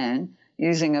by hand,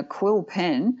 using a quill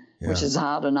pen, which is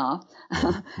hard enough.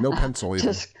 No pencil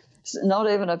even. Not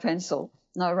even a pencil,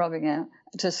 no rubbing out.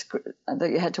 That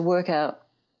you had to work out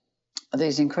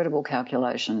these incredible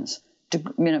calculations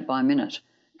minute by minute.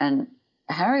 And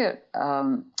Harriot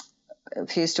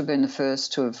appears to have been the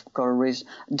first to have got a reason.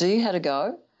 Dee had a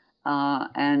go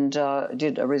and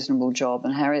did a reasonable job,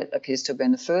 and Harriot appears to have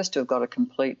been the first to have got a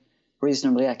complete,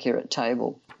 reasonably accurate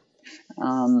table.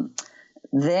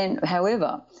 Then,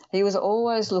 however, he was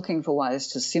always looking for ways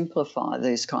to simplify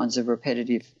these kinds of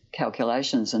repetitive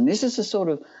calculations, and this is a sort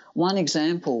of one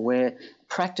example where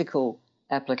practical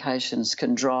applications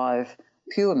can drive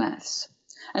pure maths.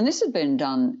 And this had been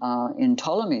done in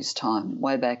Ptolemy's time,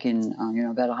 way back in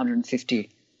about 150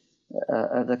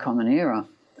 of the Common Era.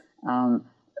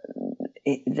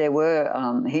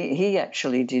 He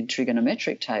actually did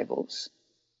trigonometric tables,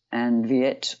 and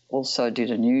Viette also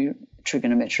did a new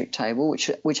trigonometric table,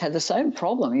 which had the same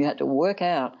problem. You had to work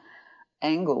out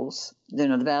angles,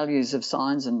 the values of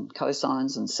sines and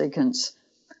cosines and secants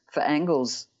for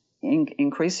angles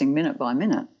increasing minute by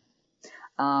minute.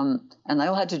 And they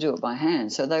all had to do it by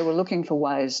hand. So they were looking for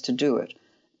ways to do it.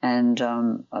 And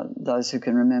those who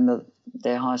can remember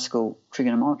their high school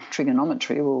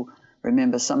trigonometry will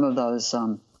remember some of those,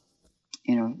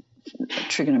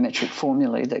 trigonometric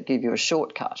formulae that give you a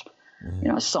shortcut.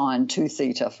 Mm-hmm. Sine 2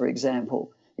 theta, for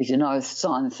example. If you know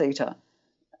sine theta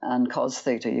and cos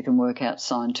theta, you can work out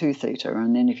sine 2 theta.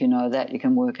 And then if you know that, you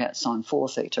can work out sine 4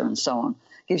 theta and so on.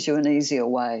 Gives you an easier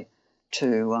way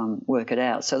to work it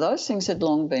out. So those things had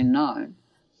long been known,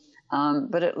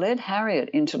 but it led Harriot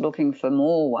into looking for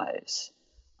more ways,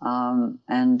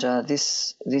 and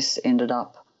this ended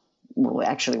up, well,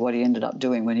 actually what he ended up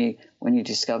doing when he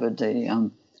discovered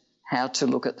the how to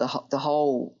look at the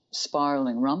whole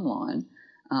spiralling run line,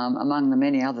 among the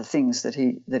many other things that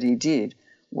he did,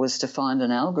 was to find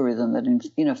an algorithm that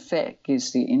in effect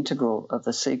gives the integral of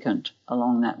the secant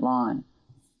along that line,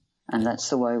 and that's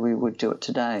the way we would do it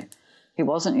today. He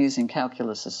wasn't using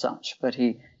calculus as such, but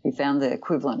he found the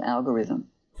equivalent algorithm.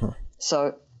 Huh.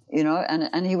 So,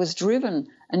 and he was driven,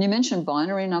 and you mentioned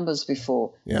binary numbers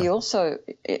before. Yeah. He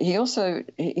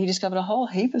discovered a whole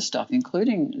heap of stuff,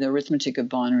 including the arithmetic of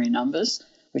binary numbers,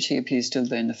 which he appears to have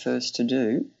been the first to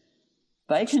do.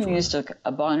 Bacon used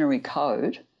a binary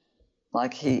code,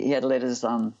 like he had letters,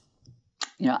 A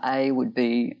would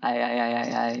be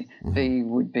AAAAA, mm-hmm. B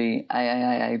would be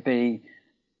AAAAB,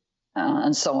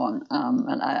 and so on,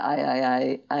 and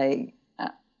AAA,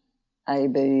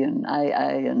 AB, and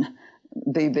AA, and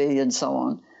BB, and so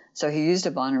on. So he used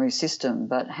a binary system,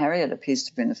 but Harriot appears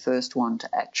to have been the first one to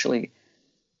actually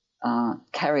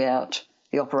carry out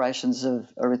the operations of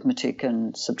arithmetic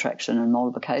and subtraction and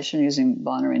multiplication using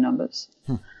binary numbers.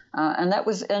 And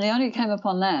he only came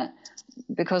upon that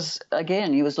because,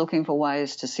 again, he was looking for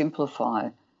ways to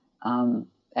simplify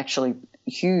actually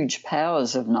huge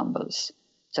powers of numbers.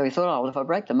 So he thought, if I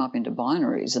break them up into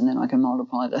binaries and then I can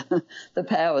multiply the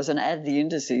powers and add the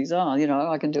indices,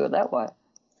 I can do it that way.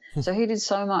 So he did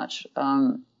so much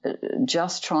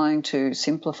just trying to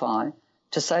simplify,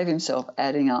 to save himself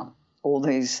adding up all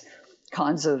these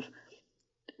kinds of,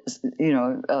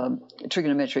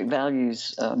 trigonometric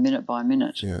values minute by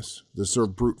minute. Yes, the sort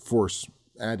of brute force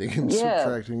adding and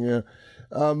subtracting,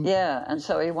 and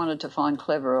so he wanted to find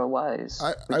cleverer ways.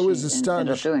 I was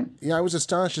astonished. Yeah, I was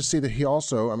astonished to see that he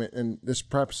also, and this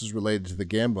perhaps is related to the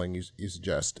gambling you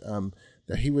suggest,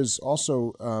 that he was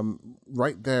also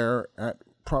right there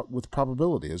with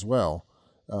probability as well.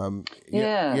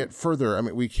 Yet further, I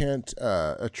mean, we can't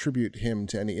attribute him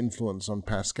to any influence on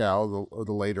Pascal or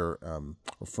the later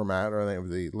or Fermat or any of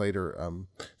the later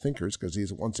thinkers, because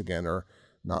these once again are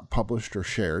not published or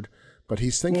shared. But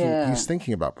he's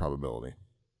thinking about probability.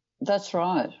 That's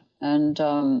right, and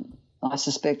I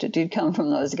suspect it did come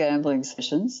from those gambling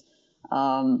sessions.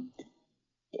 There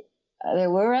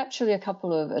were actually a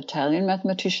couple of Italian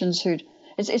mathematicians who.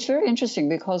 It's very interesting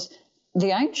because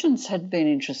the ancients had been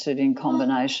interested in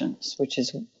combinations, which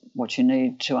is what you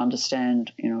need to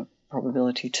understand,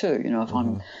 probability too. If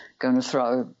I'm going to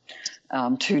throw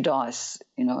 2 dice,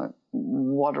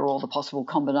 what are all the possible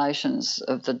combinations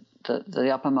of the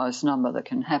uppermost number that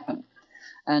can happen?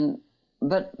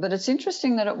 But it's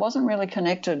interesting that it wasn't really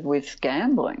connected with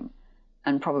gambling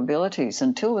and probabilities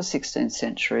until the 16th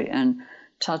century, and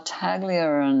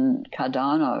Tartaglia and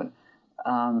Cardano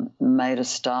made a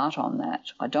start on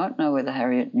that. I don't know whether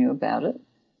Harriot knew about it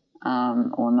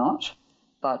or not,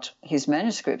 but his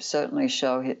manuscripts certainly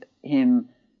show him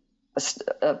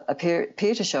appear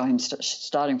to show him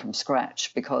starting from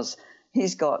scratch, because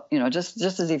he's got,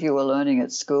 just as if you were learning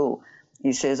at school.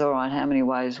 He says, all right, how many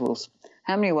ways will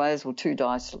 2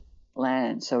 dice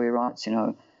land? So he writes,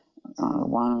 1,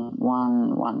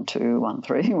 1, 2, 1,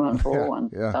 3, 1, 4, 1,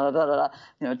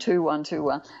 2, 1, 2,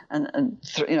 1,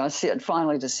 and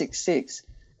finally to 6, 6.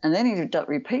 And then he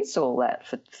repeats all that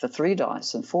for 3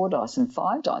 dice and 4 dice and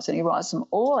 5 dice, and he writes them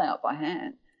all out by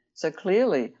hand. So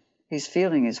clearly he's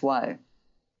feeling his way.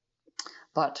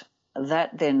 But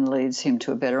that then leads him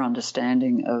to a better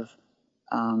understanding of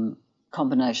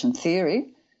combination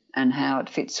theory and how it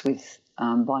fits with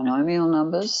binomial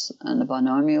numbers and the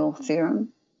binomial theorem,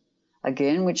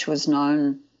 again, which was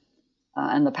known,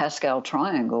 and the Pascal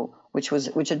triangle, which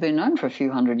had been known for a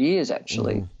few hundred years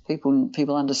actually.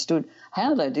 People understood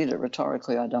how they did it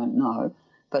rhetorically. I don't know,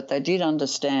 but they did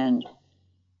understand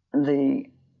the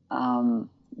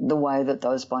way that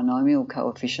those binomial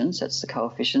coefficients, that's the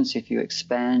coefficients if you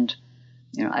expand,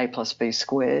 a plus b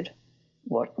squared,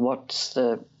 what's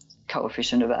the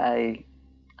coefficient of a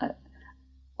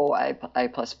or a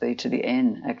plus b to the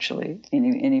n, actually,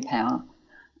 any power,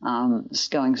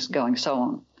 going so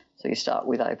on. So you start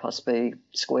with a plus b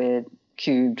squared,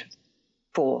 cubed,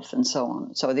 fourth, and so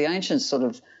on. So the ancients sort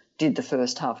of did the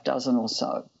first half dozen or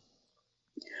so.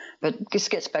 But this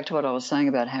gets back to what I was saying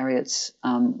about Harriot's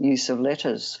use of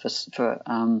letters for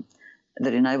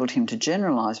that enabled him to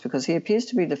generalise, because he appears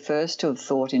to be the first to have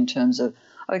thought in terms of,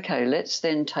 okay, let's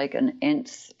then take an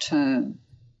nth term.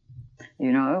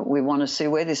 We want to see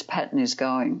where this pattern is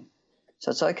going.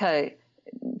 So it's okay.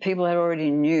 People had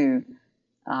already knew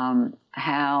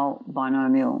how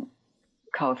binomial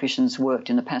coefficients worked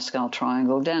in the Pascal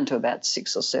triangle down to about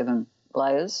 6 or 7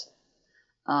 layers,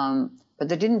 but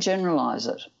they didn't generalise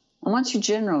it. And once you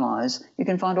generalise, you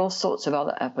can find all sorts of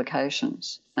other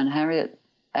applications. And Harriot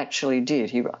actually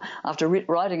did. After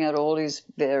writing out all his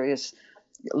various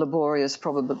laborious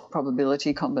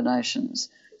probability combinations,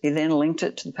 he then linked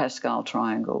it to the Pascal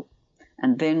triangle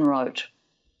and then wrote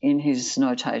in his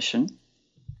notation,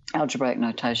 algebraic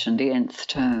notation, the nth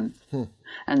term.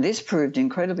 And this proved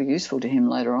incredibly useful to him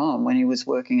later on when he was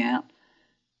working out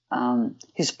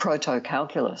his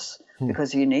proto-calculus,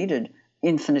 because he needed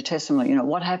infinitesimally.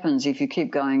 What happens if you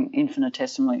keep going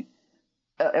infinitesimally?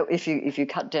 If you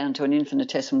cut down to an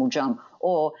infinitesimal jump,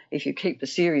 or if you keep the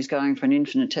series going for an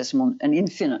infinite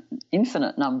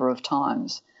number of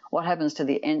times, what happens to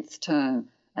the nth term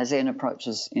as n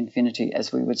approaches infinity,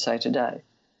 as we would say today?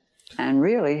 And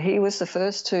really, he was the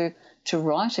first to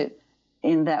write it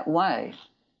in that way.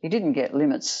 He didn't get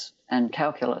limits and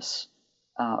calculus,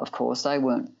 of course. They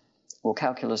weren't, well,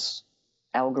 calculus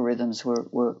algorithms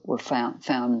were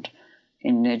found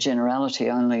in their generality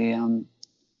only, in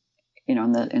the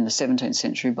 17th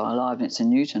century by Leibniz and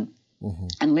Newton.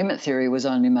 And limit theory was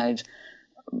only made,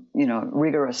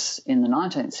 rigorous in the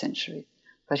 19th century.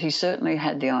 But he certainly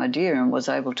had the idea and was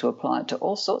able to apply it to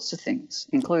all sorts of things,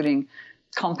 including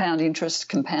compound interest,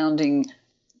 compounding,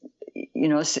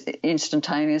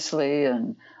 instantaneously,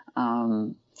 and,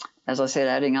 as I said,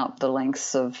 adding up the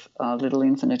lengths of little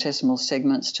infinitesimal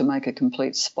segments to make a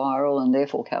complete spiral, and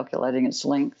therefore calculating its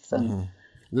length, and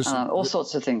all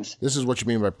sorts of things. This is what you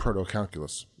mean by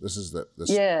proto-calculus. This is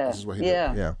what he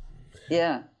did.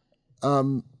 Yeah.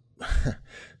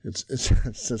 It's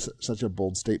such a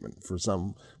bold statement for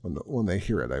some when they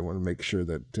hear it. I want to make sure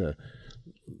that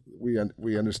we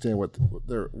understand what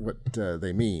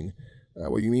they mean,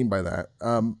 what you mean by that.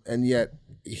 And yet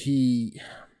we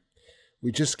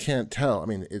just can't tell. I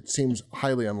mean, it seems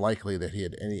highly unlikely that he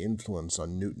had any influence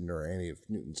on Newton or any of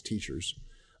Newton's teachers,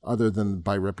 other than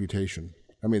by reputation.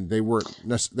 I mean, they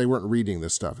weren't reading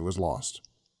this stuff. It was lost.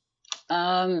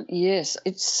 Yes,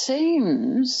 it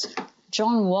seems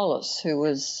John Wallis, who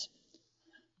was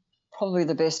probably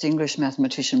the best English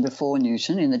mathematician before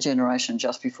Newton, in the generation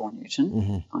just before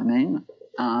Newton, I mean.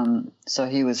 So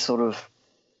he was sort of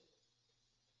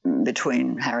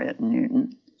between Harriot and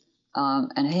Newton.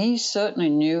 And he certainly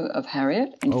knew of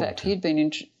Harriot. In fact, he'd been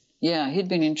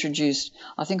introduced.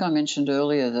 I think I mentioned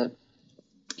earlier that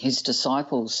his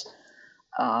disciples,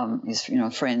 his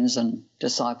friends and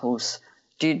disciples,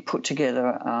 did put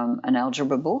together an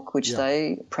algebra book, which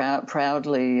they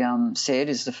proudly said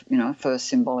is the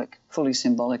first fully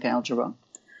symbolic algebra.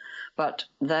 But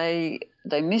they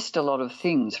missed a lot of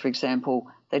things. For example,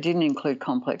 they didn't include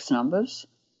complex numbers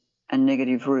and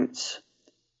negative roots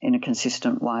in a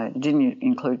consistent way. They didn't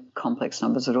include complex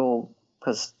numbers at all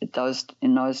because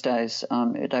in those days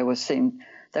they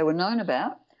were known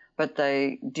about, but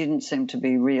they didn't seem to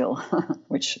be real,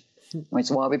 which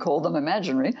is why we call them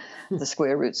imaginary, the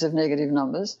square roots of negative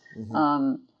numbers.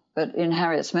 But in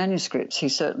Harriot's manuscripts, he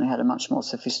certainly had a much more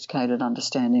sophisticated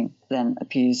understanding than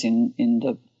appears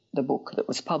in the book that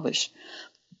was published.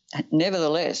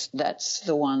 Nevertheless, that's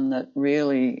the one that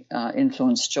really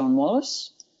influenced John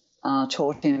Wallis,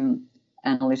 taught him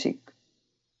analytic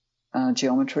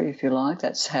geometry, if you like.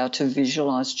 That's how to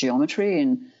visualise geometry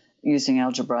in using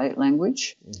algebraic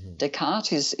language.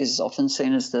 Descartes is often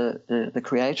seen as the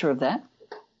creator of that,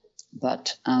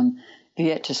 but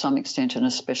Viète to some extent, and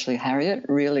especially Harriot,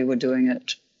 really were doing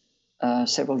it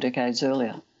several decades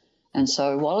earlier. And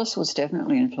so Wallis was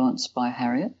definitely influenced by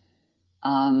Harriot.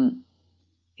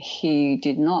 He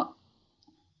did not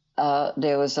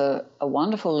there was a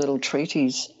wonderful little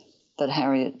treatise that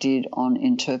Harriot did on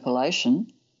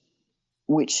interpolation,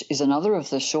 which is another of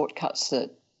the shortcuts that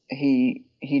he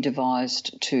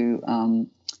devised to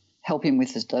help him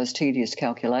with those tedious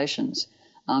calculations.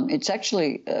 It's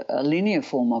actually a linear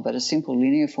form of it. A simple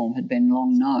linear form had been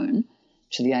long known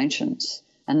to the ancients,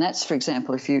 and that's, for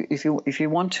example, if you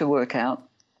want to work out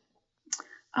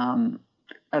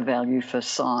a value for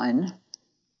sine,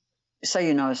 say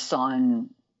you know sine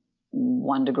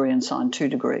 1 degree and sine 2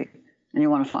 degree, and you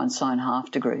want to find sine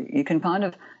half degree, you can kind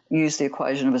of use the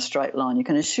equation of a straight line. You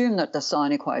can assume that the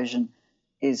sine equation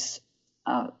is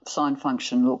sine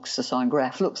function the sine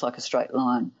graph looks like a straight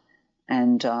line,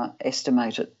 and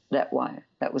estimate it that way.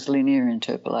 That was linear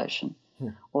interpolation.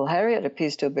 Well, Harriot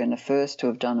appears to have been the first to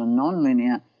have done a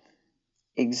non-linear,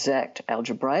 exact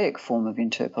algebraic form of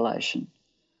interpolation,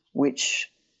 which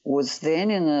was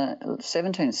then in the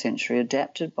 17th century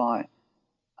adapted by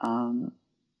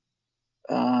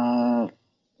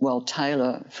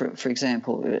Taylor, for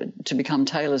example, to become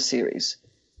Taylor's series,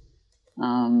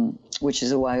 which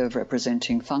is a way of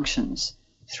representing functions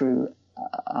through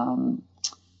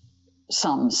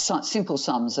simple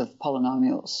sums of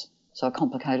polynomials. So a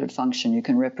complicated function you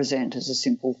can represent as a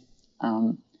simple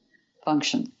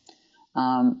function.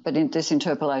 But this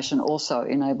interpolation also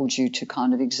enabled you to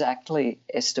kind of exactly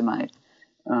estimate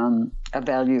a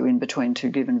value in between two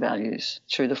given values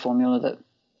through the formula that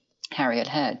Harriot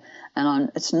had.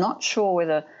 And it's not sure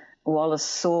whether Wallis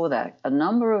saw that. A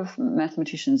number of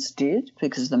mathematicians did,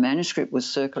 because the manuscript was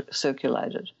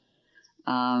circulated.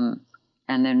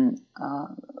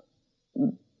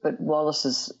 But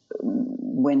Wallis's,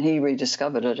 when he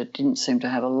rediscovered it, it didn't seem to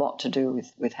have a lot to do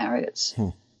with Harriot's.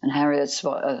 And Harriot's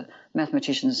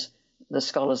mathematicians, the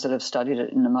scholars that have studied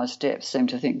it in the most depth, seem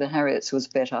to think that Harriot's was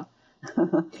better,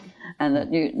 and that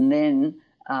Newton then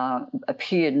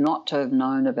appeared not to have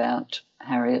known about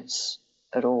Harriot's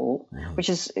at all, which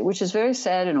is very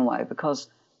sad in a way, because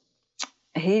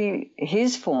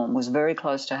his form was very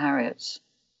close to Harriot's,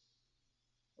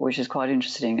 which is quite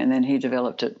interesting, and then he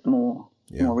developed it more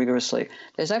rigorously.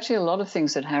 There's actually a lot of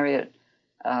things that Harriot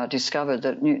discovered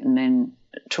that Newton then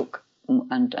took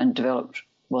and developed.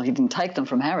 Well, he didn't take them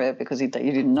from Harriot because he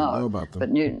didn't know about them. But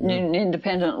Newton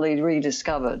independently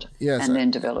rediscovered and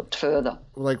then developed further.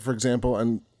 Like, for example,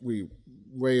 and we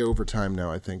way over time now,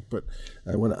 I think, but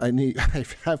I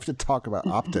have to talk about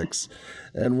optics,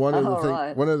 and one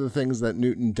of the things that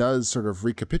Newton does sort of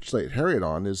recapitulate Harriot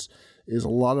on is a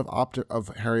lot of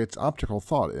Harriot's optical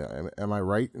thought. Am I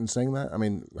right in saying that? I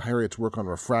mean, Harriot's work on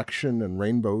refraction and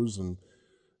rainbows and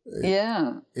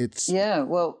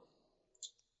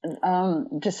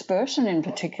dispersion in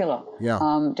particular.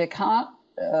 Descartes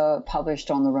published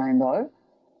on the rainbow,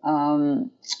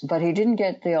 but he didn't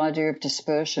get the idea of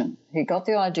dispersion. He got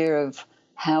the idea of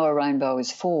how a rainbow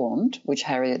is formed, which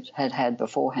Harriot had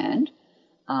beforehand,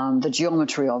 the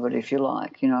geometry of it, if you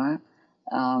like,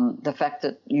 the fact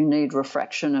that you need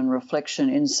refraction and reflection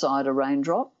inside a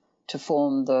raindrop to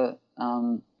form the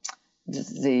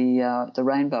the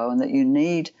rainbow, and that you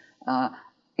need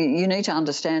to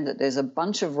understand that there's a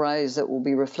bunch of rays that will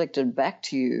be reflected back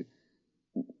to you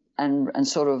and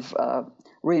sort of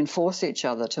reinforce each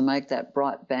other to make that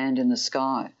bright band in the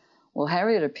sky. Well,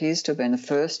 Harriot appears to have been the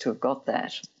first to have got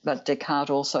that, but Descartes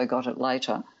also got it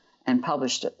later and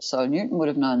published it. So Newton would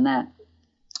have known that.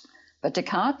 But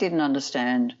Descartes didn't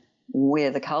understand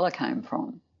where the colour came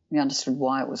from. He understood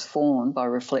why it was formed by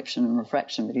reflection and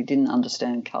refraction, but he didn't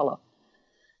understand colour.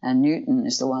 And Newton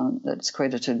is the one that's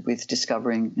credited with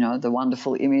discovering, the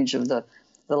wonderful image of the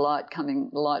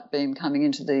light beam coming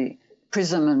into the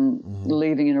prism and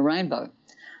leaving in a rainbow.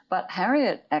 But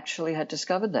Harriot actually had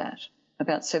discovered that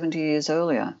about 70 years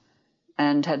earlier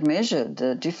and had measured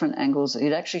the different angles.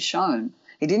 He'd actually shown.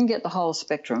 He didn't get the whole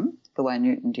spectrum the way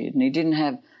Newton did, and he didn't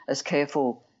have as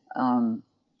careful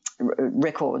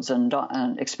records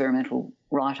and experimental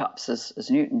write-ups as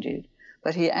Newton did.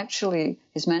 But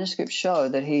his manuscripts show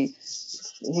that he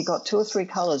got 2 or 3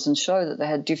 colours and show that they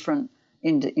had different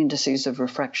indices of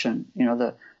refraction,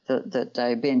 that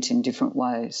they bent in different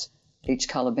ways. Each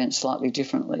colour bent slightly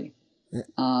differently. Yeah.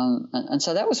 And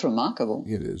so that was remarkable.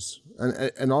 It is.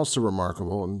 And also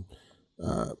remarkable, and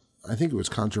I think it was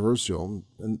controversial,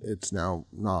 and it's now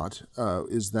not,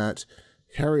 is that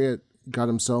Harriot got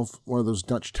himself one of those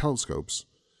Dutch telescopes.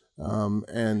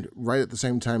 And right at the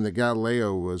same time that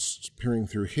Galileo was peering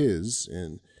through his,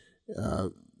 and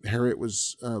Harriot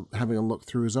was having a look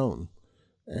through his own.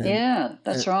 And,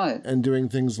 that's right. And doing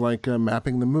things like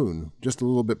mapping the moon just a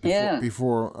little bit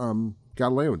before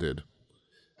Galileo did.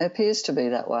 It appears to be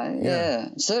that way, yeah.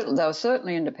 Certainly, they were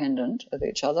certainly independent of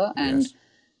each other, and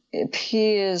it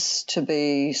appears to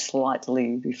be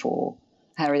slightly before.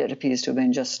 Harriot appears to have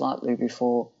been just slightly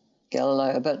before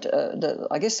Galileo. But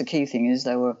I guess the key thing is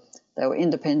they were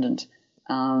independent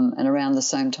and around the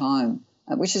same time,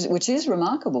 which is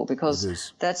remarkable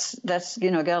because that's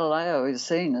Galileo is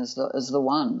seen as the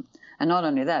one, and not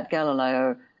only that,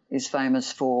 Galileo is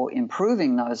famous for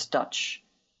improving those Dutch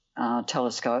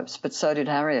telescopes, but so did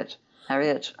Harriot.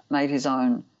 Harriot made his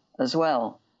own as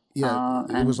well. Yeah,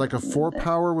 it was like a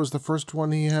 4-power was the first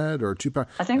one he had, or 2-power.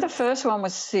 I think the first one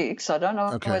was 6. I don't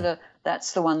know whether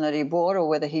that's the one that he bought or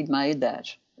whether he'd made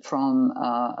that from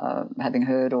having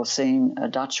heard or seen a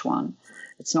Dutch one.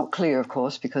 It's not clear, of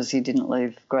course, because he didn't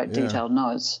leave great detailed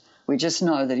notes. We just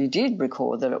know that he did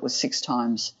record that it was 6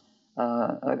 times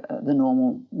the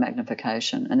normal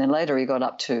magnification, and then later he got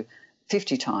up to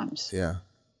 50 times. Yeah.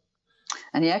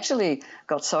 And he actually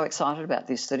got so excited about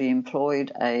this that he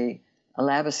employed a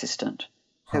lab assistant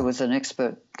who was an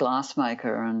expert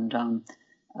glassmaker, and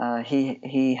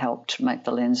he helped make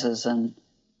the lenses and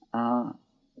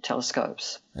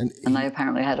telescopes. And they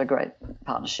apparently had a great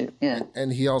partnership,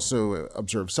 And he also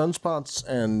observed sunspots,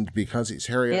 and because he's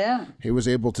Harriot, he was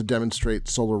able to demonstrate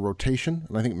solar rotation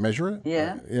and I think measure it.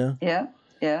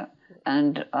 Yeah.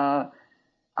 And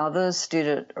others did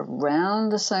it around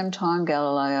the same time,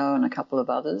 Galileo and a couple of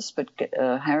others, but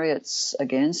Harriot's,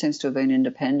 again, seems to have been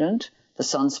independent, the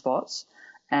sunspots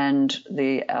and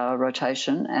the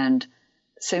rotation, and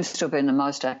seems to have been the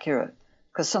most accurate.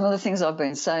 Because some of the things I've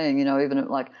been saying, even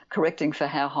like correcting for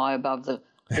how high above the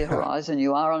horizon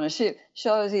you are on a ship,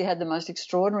 shows he had the most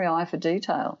extraordinary eye for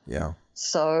detail. Yeah.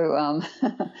 So,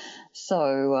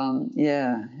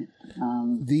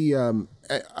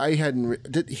 I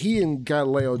hadn't. He and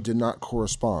Galileo did not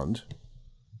correspond.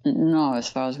 No, as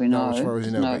far as we know. No, as far as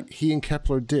you know. But he and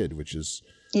Kepler did, which is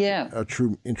a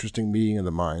true interesting meeting of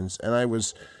the minds. And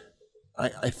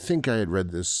I think I had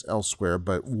read this elsewhere,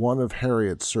 but one of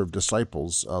Harriot's sort of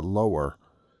disciples, Lower,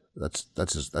 that's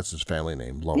his family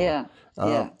name, Lower.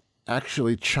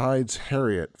 Actually chides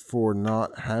Harriot for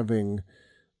not having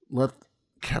let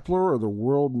Kepler or the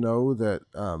world know that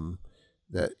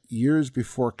that years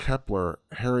before Kepler,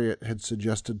 Harriot had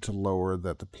suggested to Lower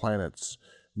that the planets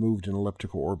moved in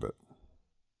elliptical orbit.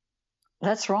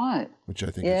 That's right. Which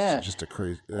I think is just a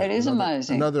crazy. It is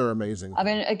amazing. Another amazing. I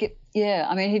mean,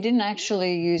 he didn't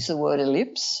actually use the word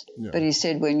ellipse, but he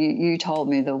said when you told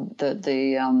me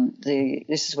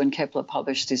this is when Kepler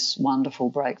published this wonderful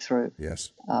breakthrough.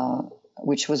 Yes.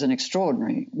 Which was an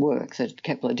extraordinary work that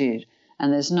Kepler did,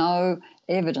 and there's no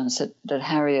evidence that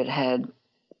Harriot had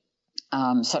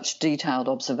such detailed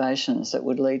observations that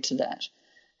would lead to that,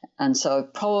 and so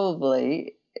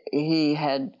probably he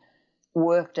had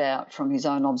worked out from his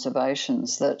own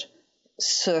observations that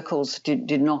circles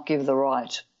did not give the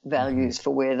right values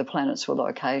for where the planets were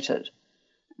located.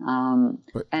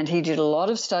 And he did a lot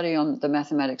of study on the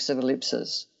mathematics of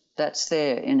ellipses. That's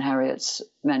there in Harriot's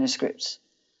manuscripts.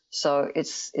 So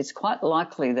it's quite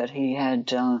likely that he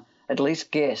had at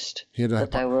least guessed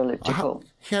that they were elliptical.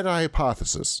 He had a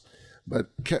hypothesis,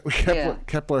 but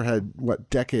Kepler had,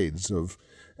 decades of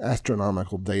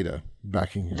astronomical data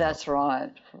backing him. That's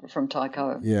right, from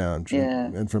Tycho. Yeah,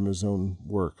 and from his own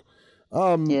work.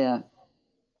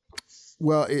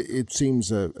 Well, it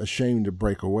seems a shame to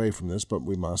break away from this, but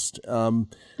we must.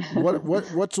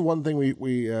 What's the one thing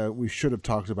we should have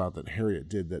talked about that Harriet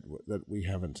did that we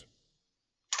haven't?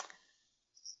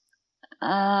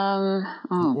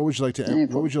 What would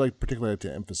you like particularly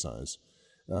to emphasize?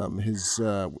 I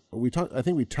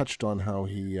think we touched on how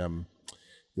he,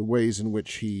 the ways in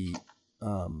which he,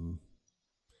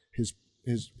 his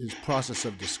process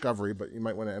of discovery, but you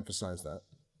might want to emphasize that.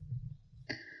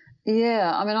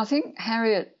 Yeah, I mean, I think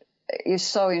Harriet is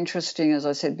so interesting, as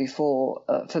I said before,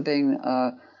 for being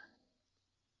a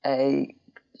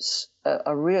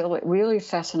really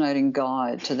fascinating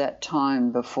guide to that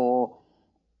time before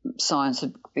science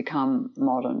had become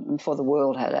modern, and for the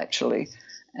world had actually.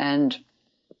 And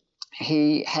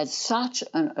he had such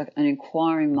an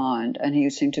inquiring mind, and he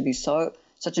seemed to be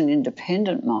such an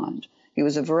independent mind. He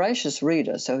was a voracious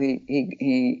reader, so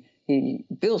he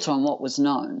built on what was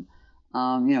known.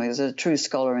 He was a true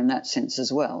scholar in that sense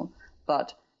as well.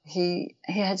 But he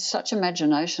had such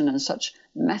imagination and such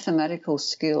mathematical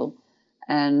skill,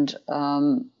 and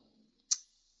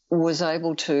was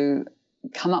able to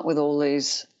come up with all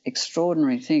these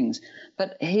extraordinary things.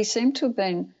 But he seemed to have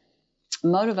been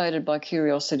motivated by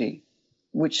curiosity,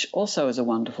 which also is a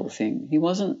wonderful thing. He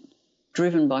wasn't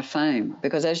driven by fame,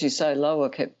 because, as you say, Lower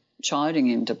kept chiding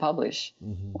him to publish.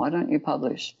 Mm-hmm. Why don't you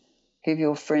publish? Give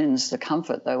your friends the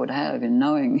comfort they would have in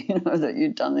knowing, that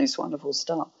you'd done this wonderful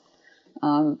stuff.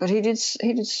 But he did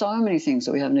so many things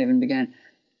that we haven't even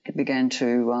began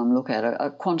to look at.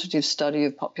 A quantitative study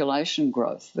of population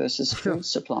growth versus food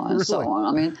supply and so on.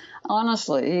 I mean,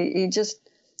 honestly,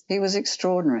 he was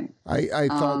extraordinary. I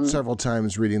thought several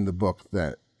times reading the book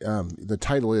that the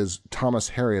title is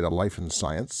Thomas Harriot, A Life in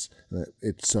Science.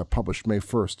 It's published May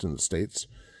 1st in the States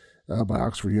by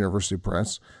Oxford University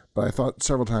Press. But I thought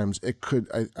several times it could.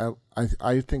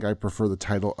 I think I prefer the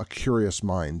title A Curious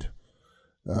Mind.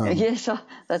 Yes,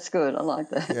 that's good. I like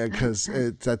that. Yeah, because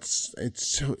it's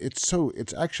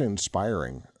actually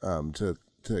inspiring to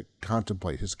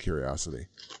contemplate his curiosity.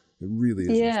 It really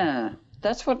is. Yeah,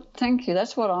 thank you.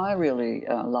 That's what I really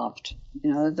loved.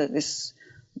 That this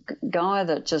guy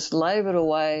that just laboured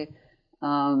away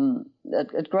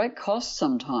at great cost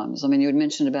sometimes. I mean, you had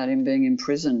mentioned about him being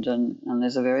imprisoned, and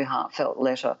there's a very heartfelt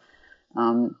letter.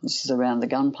 This is around the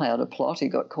gunpowder plot. He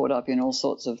got caught up in all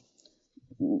sorts of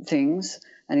things,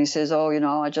 and he says,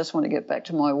 I just want to get back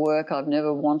to my work. I've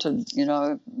never wanted,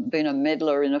 been a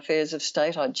meddler in affairs of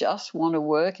state. I just want to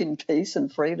work in peace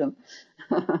and freedom.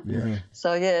 Yeah.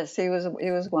 So yes, he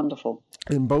was wonderful.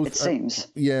 In both, it seems.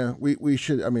 We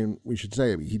should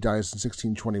say he dies in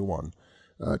 1621.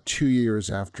 2 years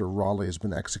after Raleigh has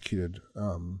been executed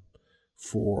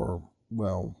for,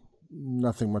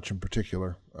 nothing much in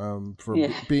particular, for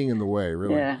being in the way,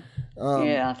 really. Yeah,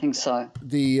 I think so.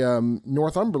 The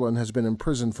Northumberland has been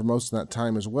imprisoned for most of that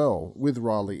time as well, with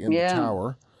Raleigh in the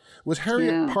Tower. Was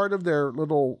Harriet part of their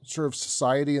little sort of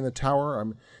society in the Tower?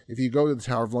 If you go to the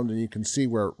Tower of London, you can see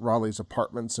where Raleigh's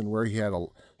apartments and where he had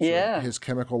his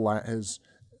chemical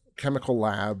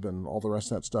lab and all the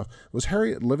rest of that stuff. Was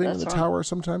Harriet living in the Tower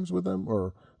sometimes with them,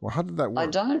 or how did that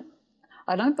work?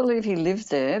 I don't believe he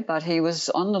lived there, but he was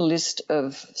on the list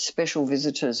of special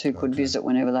visitors who could visit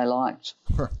whenever they liked.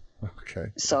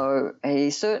 Okay. So he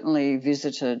certainly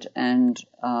visited and,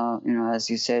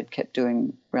 as you said, kept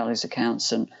doing Raleigh's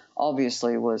accounts, and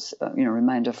obviously was,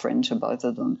 remained a friend to both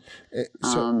of them.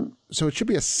 So it should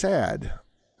be a sad.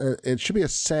 It should be a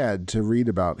sad to read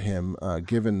about him,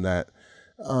 given that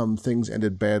things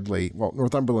ended badly. Well,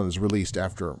 Northumberland is released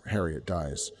after Harriet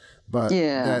dies, but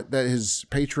that his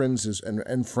patrons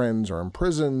and friends are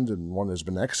imprisoned, and one has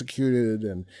been executed,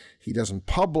 and he doesn't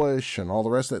publish, and all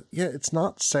the rest of it. Yeah, it's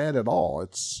not sad at all.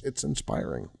 It's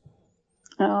inspiring.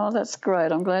 Oh, that's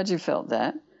great. I'm glad you felt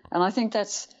that, and I think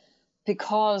that's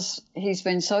because he's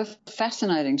been so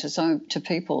fascinating to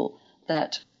people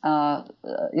that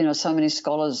so many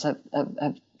scholars have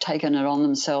taken it on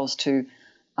themselves to.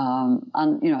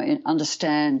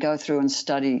 Understand, go through and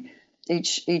study,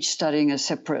 each studying a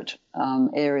separate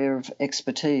area of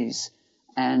expertise,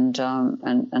 and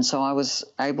so I was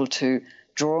able to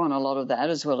draw on a lot of that,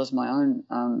 as well as my own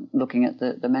looking at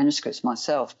the manuscripts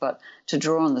myself, but to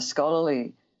draw on the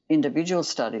scholarly individual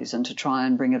studies and to try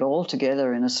and bring it all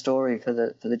together in a story for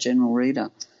the general reader.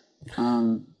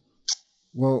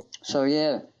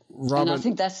 Robin, and I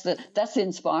think that's the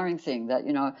inspiring thing, that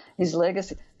his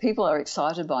legacy. people are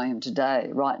excited by him today.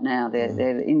 Right now,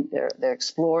 they're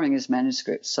exploring his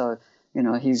manuscripts. So,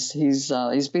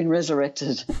 he's been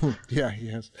resurrected. Yeah, he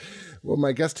has. Well,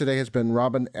 my guest today has been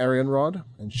Robin Arianrhod,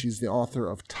 and she's the author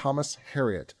of Thomas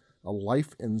Harriot, A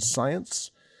Life in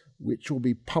Science, which will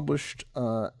be published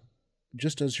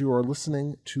just as you are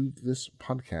listening to this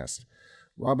podcast.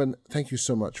 Robin, thank you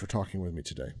so much for talking with me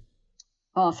today.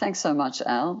 Oh, thanks so much,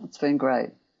 Al. It's been great.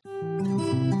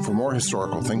 For more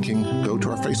historical thinking, go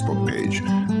to our Facebook page,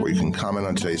 where you can comment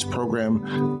on today's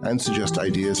program and suggest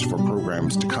ideas for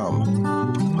programs to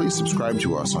come. Please subscribe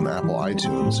to us on Apple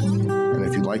iTunes. And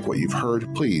if you like what you've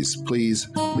heard, please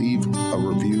leave a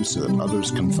review so that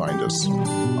others can find us.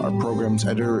 Our program's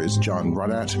editor is John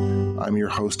Rudat. I'm your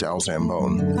host, Al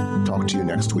Zambone. Talk to you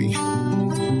next week.